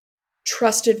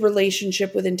 trusted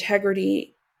relationship with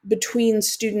integrity between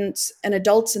students and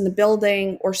adults in the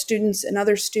building, or students and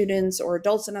other students, or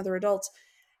adults and other adults,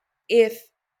 if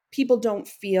people don't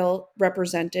feel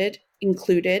represented,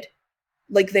 included,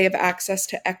 like they have access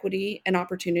to equity and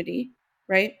opportunity,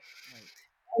 right? Right.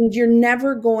 And you're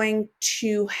never going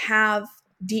to have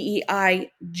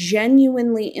DEI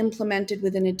genuinely implemented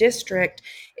within a district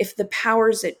if the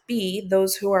powers that be,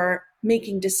 those who are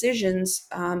making decisions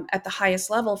at the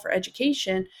highest level for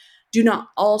education, do not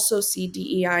also see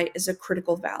DEI as a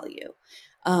critical value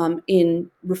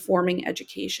in reforming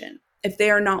education. If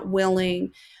they are not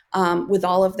willing, with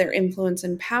all of their influence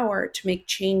and power, to make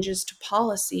changes to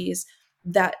policies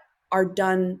that are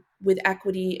done with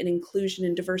equity and inclusion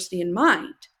and diversity in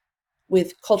mind,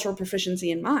 with cultural proficiency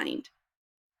in mind,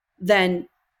 then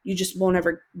you just won't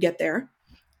ever get there.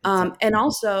 And Exactly.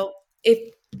 also,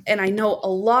 if And I know a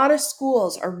lot of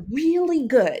schools are really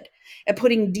good at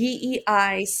putting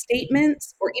DEI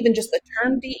statements or even just the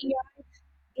term DEI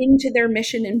into their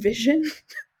mission and vision.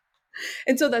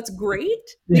 And so that's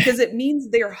great because it means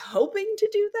they're hoping to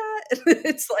do that.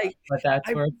 It's like, But that's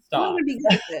I where it want to be stops.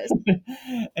 good at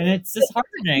this. And it's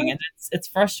disheartening, and it's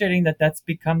frustrating that that's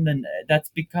become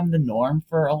the norm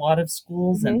for a lot of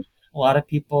schools, and Mhm. a lot of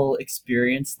people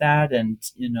experience that. And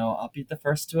I'll be the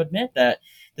first to admit that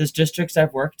there's districts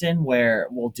I've worked in where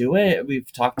we'll do it.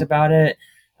 We've talked about it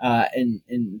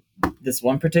in this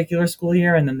one particular school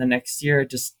year, and then the next year it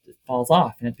just falls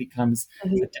off, and it becomes a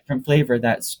Mhm. different flavor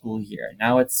that school year.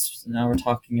 Now we're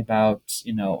talking about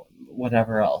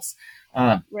whatever else.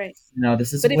 Um, Right.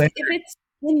 this is But where if it's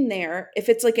in there, if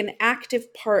it's like an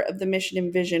active part of the mission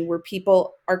and vision where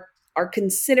people are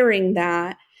considering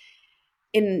that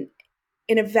in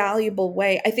a valuable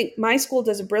way. I think my school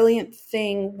does a brilliant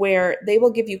thing where they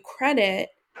will give you credit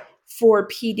for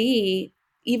PD.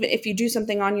 Even if you do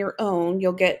something on your own,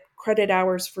 you'll get credit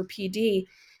hours for PD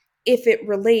if it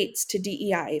relates to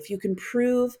DEI, if you can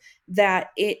prove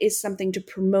that it is something to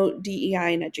promote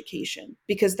DEI in education,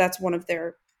 because that's one of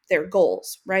their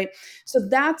goals, right? So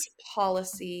that's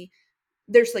policy.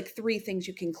 There's like three things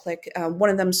you can click.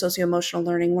 One of them socio-emotional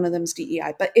learning, one of them is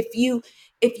DEI. But if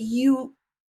you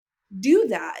do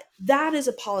that, that is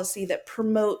a policy that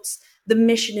promotes the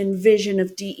mission and vision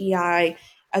of DEI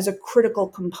as a critical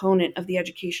component of the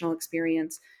educational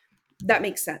experience. That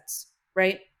makes sense,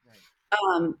 right?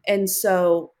 right. And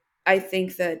so I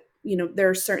think that, there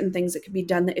are certain things that can be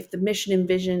done that if the mission and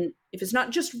vision, if it's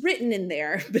not just written in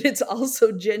there, but it's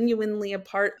also genuinely a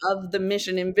part of the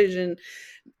mission and vision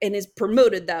and is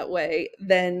promoted that way,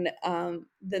 then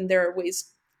there are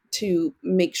ways to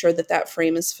make sure that that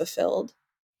frame is fulfilled.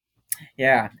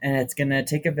 Yeah, and it's gonna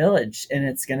take a village, and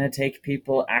it's gonna take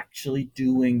people actually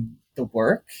doing the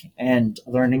work and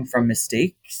learning from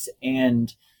mistakes,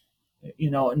 and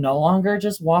no longer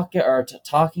just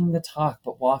talking the talk,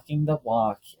 but walking the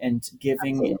walk, and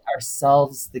giving Absolutely.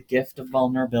 ourselves the gift of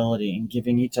vulnerability, and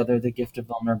giving each other the gift of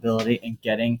vulnerability, and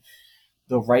getting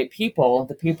the right people,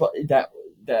 the people that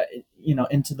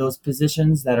into those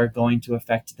positions that are going to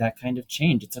affect that kind of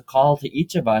change. It's a call to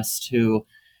each of us to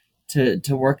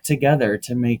work together Right.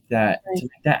 to make that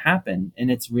happen. And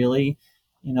it's really,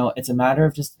 it's a matter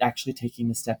of just actually taking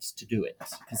the steps to do it,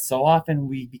 because so often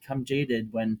we become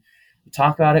jaded when we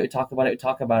talk about it, we talk about it, we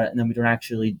talk about it, and then we don't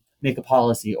actually make a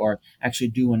policy or actually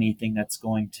do anything that's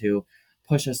going to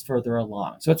push us further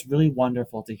along. So it's really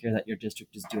wonderful to hear that your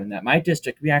district is doing that. My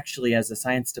district, we actually, as a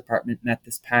science department, met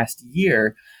this past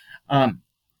year. um,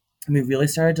 and we really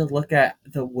started to look at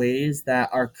the ways that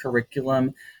our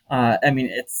curriculum, I'm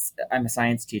a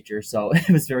science teacher, so it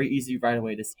was very easy right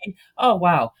away to see, oh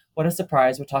wow, what a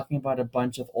surprise, we're talking about a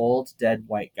bunch of old dead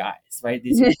white guys, right?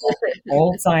 These are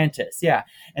old scientists, yeah.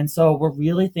 And so we're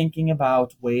really thinking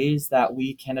about ways that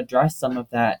we can address some of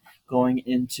that going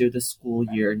into the school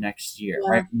year next year, Yeah.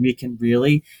 right? We can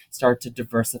really start to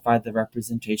diversify the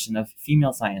representation of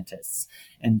female scientists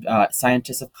and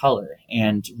scientists of color,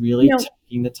 and You really know,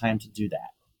 taking the time to do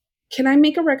that. can I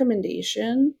make a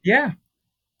recommendation? Yeah,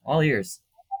 all ears.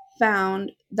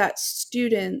 Found that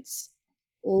students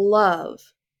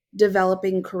love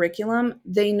developing curriculum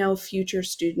they know future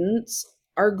students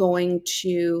are going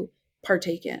to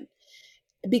partake in,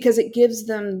 because it gives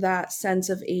them that sense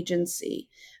of agency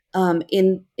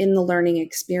in the learning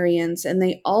experience, and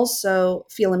they also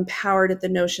feel empowered at the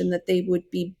notion that they would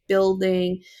be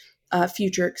building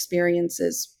future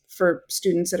experiences for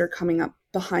students that are coming up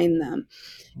behind them.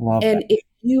 Love that. And if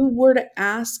you were to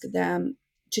ask them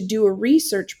to do a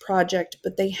research project,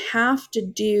 but they have to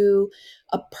do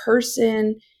a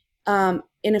person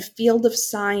in a field of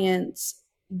science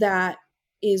that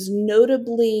is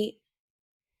notably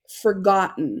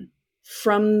forgotten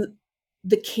from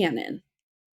the canon,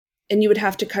 and you would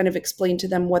have to kind of explain to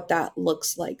them what that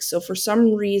looks like. So, for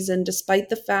some reason, despite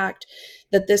the fact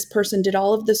that this person did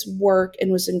all of this work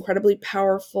and was incredibly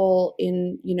powerful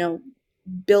in,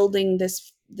 building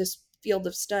this field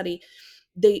of study,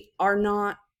 they are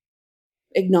not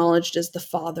acknowledged as the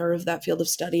father of that field of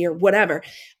study or whatever.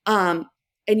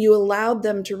 And you allowed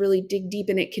them to really dig deep,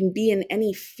 and it can be in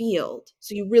any field.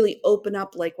 So you really open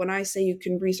up, like when I say you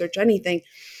can research anything,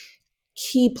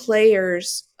 key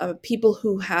players, people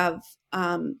who have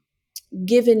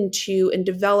given to and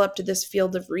developed this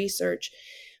field of research,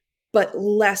 but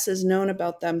less is known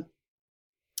about them.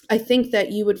 I think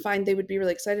that you would find they would be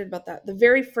really excited about that. The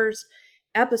very first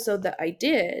episode that I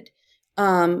did,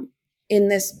 um, in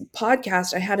this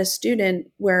podcast, I had a student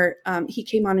where he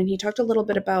came on and he talked a little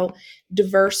bit about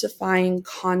diversifying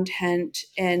content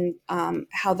and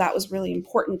how that was really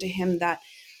important to him, that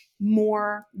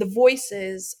more the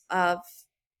voices of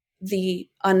the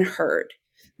unheard,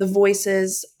 the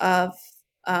voices of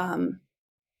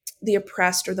the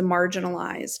oppressed or the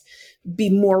marginalized be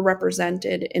more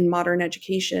represented in modern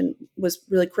education was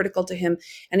really critical to him.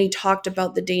 And he talked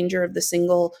about the danger of the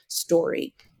single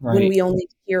story. Right. When we only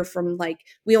hear from, like,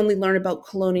 we only learn about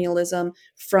colonialism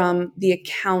from the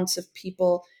accounts of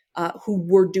people who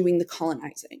were doing the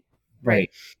colonizing. Right.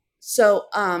 So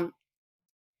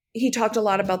he talked a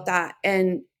lot about that.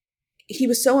 And he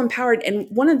was so empowered. And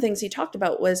one of the things he talked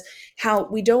about was how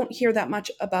we don't hear that much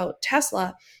about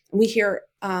Tesla. We hear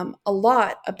a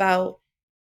lot about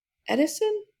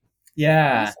Edison.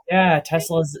 Yeah. Yeah.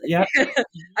 Tesla's. Yeah.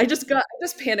 I just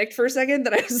panicked for a second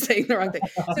that I was saying the wrong thing.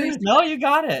 So no, you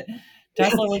got it.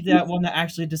 Tesla was that one that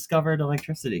actually discovered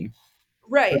electricity.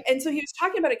 Right. And so he was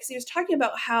talking about it because he was talking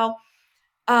about how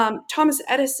Thomas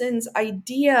Edison's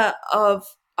idea of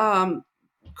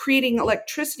creating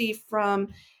electricity from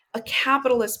a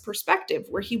capitalist perspective,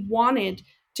 where he wanted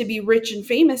to be rich and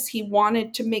famous, he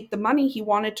wanted to make the money, he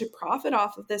wanted to profit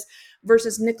off of this,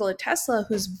 versus Nikola Tesla,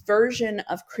 whose version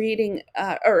of creating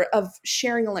or of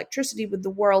sharing electricity with the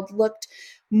world looked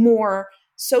more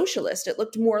socialist. It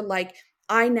looked more like,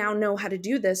 I now know how to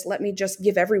do this, let me just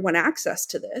give everyone access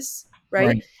to this.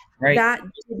 Right. That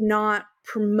did not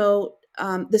promote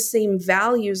the same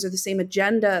values or the same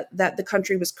agenda that the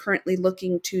country was currently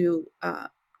looking to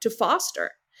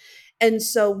foster. And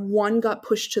so one got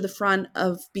pushed to the front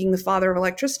of being the father of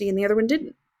electricity and the other one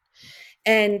didn't.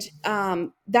 And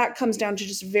that comes down to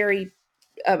just very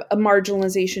a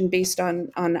marginalization based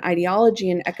on ideology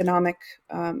and economic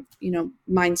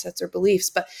mindsets or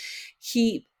beliefs. But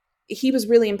he was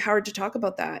really empowered to talk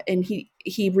about that, and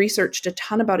he researched a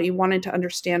ton about it. He wanted to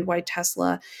understand why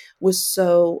Tesla was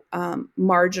so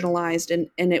marginalized,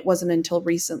 and it wasn't until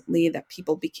recently that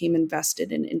people became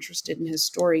invested and interested in his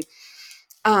story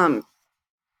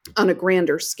on a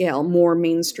grander scale, more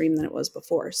mainstream than it was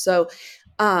before. So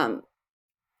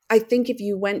I think if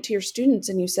you went to your students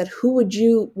and you said, who would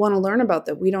you want to learn about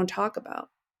that we don't talk about?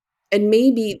 And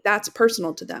maybe that's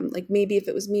personal to them. Like, maybe if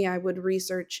it was me, I would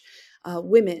research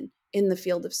women in the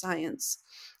field of science.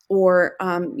 Or,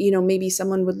 maybe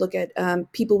someone would look at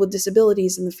people with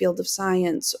disabilities in the field of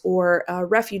science, or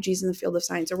refugees in the field of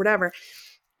science, or whatever,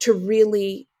 to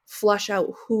really flush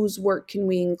out whose work can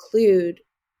we include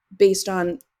based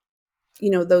on,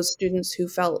 those students who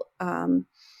felt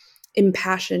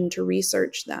impassioned to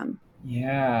research them.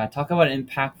 Yeah, talk about an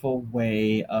impactful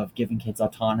way of giving kids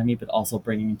autonomy, but also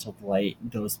bringing to light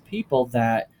those people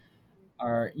that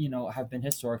are, have been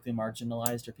historically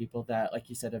marginalized, or people that, like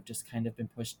you said, have just kind of been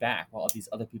pushed back while these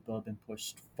other people have been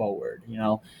pushed forward,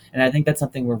 And I think that's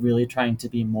something we're really trying to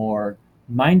be more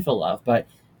mindful of, but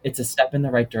it's a step in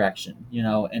the right direction,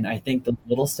 and I think the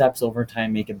little steps over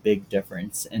time make a big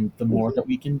difference. And the more that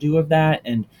we can do of that,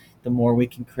 and the more we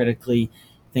can critically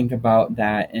think about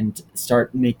that and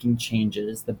start making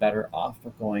changes, the better off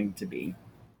we're going to be.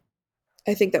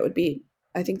 I think that would be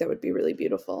really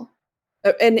beautiful.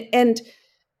 And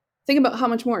think about how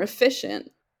much more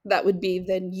efficient that would be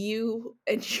than you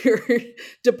and your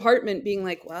department being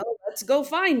like, well, let's go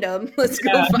find them. Let's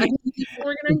go find the people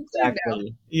we're going to include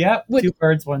now. Yep. Two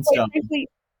birds, one stone. Frankly,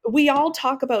 we all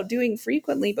talk about doing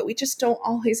frequently, but we just don't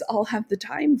always all have the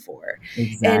time for.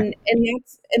 Exactly.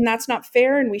 And that's not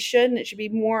fair, and we should, and it should be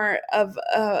more of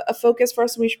a focus for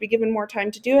us, and we should be given more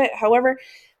time to do it. However,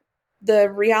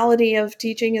 the reality of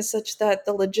teaching is such that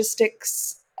the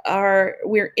logistics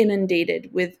we're inundated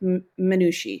with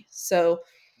minutiae. So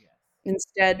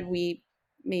instead we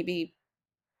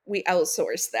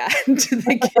outsource that to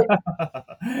the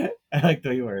kids. I like the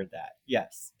way you worded that.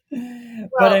 Yes.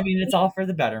 But I mean, it's all for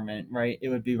the betterment, right? It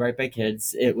would be right by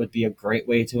kids. It would be a great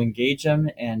way to engage them,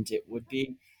 and it would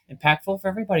be impactful for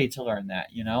everybody to learn that,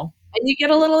 And you get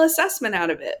a little assessment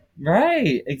out of it.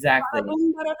 Right. Exactly. Bada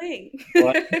boom, bada bing.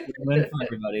 Win for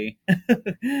everybody.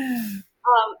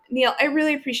 Neil, I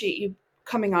really appreciate you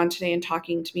coming on today and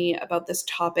talking to me about this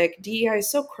topic. DEI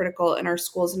is so critical in our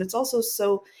schools, and it's also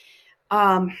so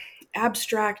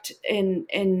abstract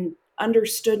and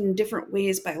understood in different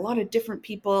ways by a lot of different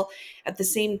people at the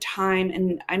same time.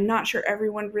 And I'm not sure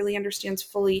everyone really understands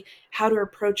fully how to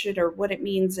approach it or what it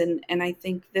means. And I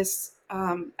think this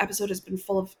episode has been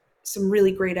full of some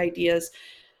really great ideas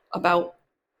about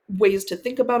ways to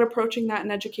think about approaching that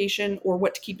in education, or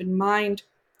what to keep in mind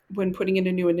when putting in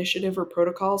a new initiative or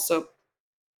protocol. So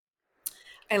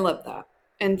I love that.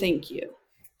 And thank you.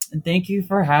 And thank you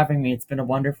for having me. It's been a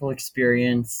wonderful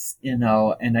experience, and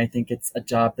I think it's a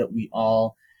job that we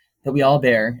all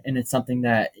bear, and it's something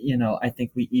that, I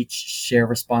think we each share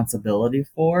responsibility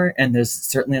for, and there's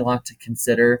certainly a lot to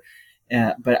consider.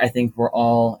 But I think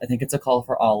it's a call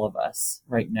for all of us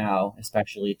right now,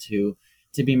 especially to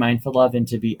be mindful of and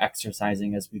to be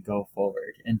exercising as we go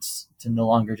forward, and to no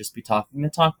longer just be talking the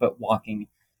talk, but walking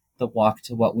the walk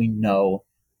to what we know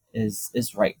is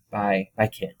right by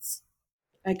kids.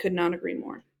 I could not agree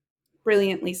more.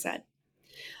 Brilliantly said.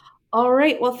 All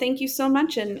right. Well, thank you so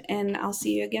much, and I'll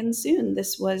see you again soon.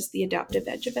 This was the Adaptive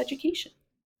Edge of Education.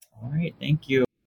 All right, thank you.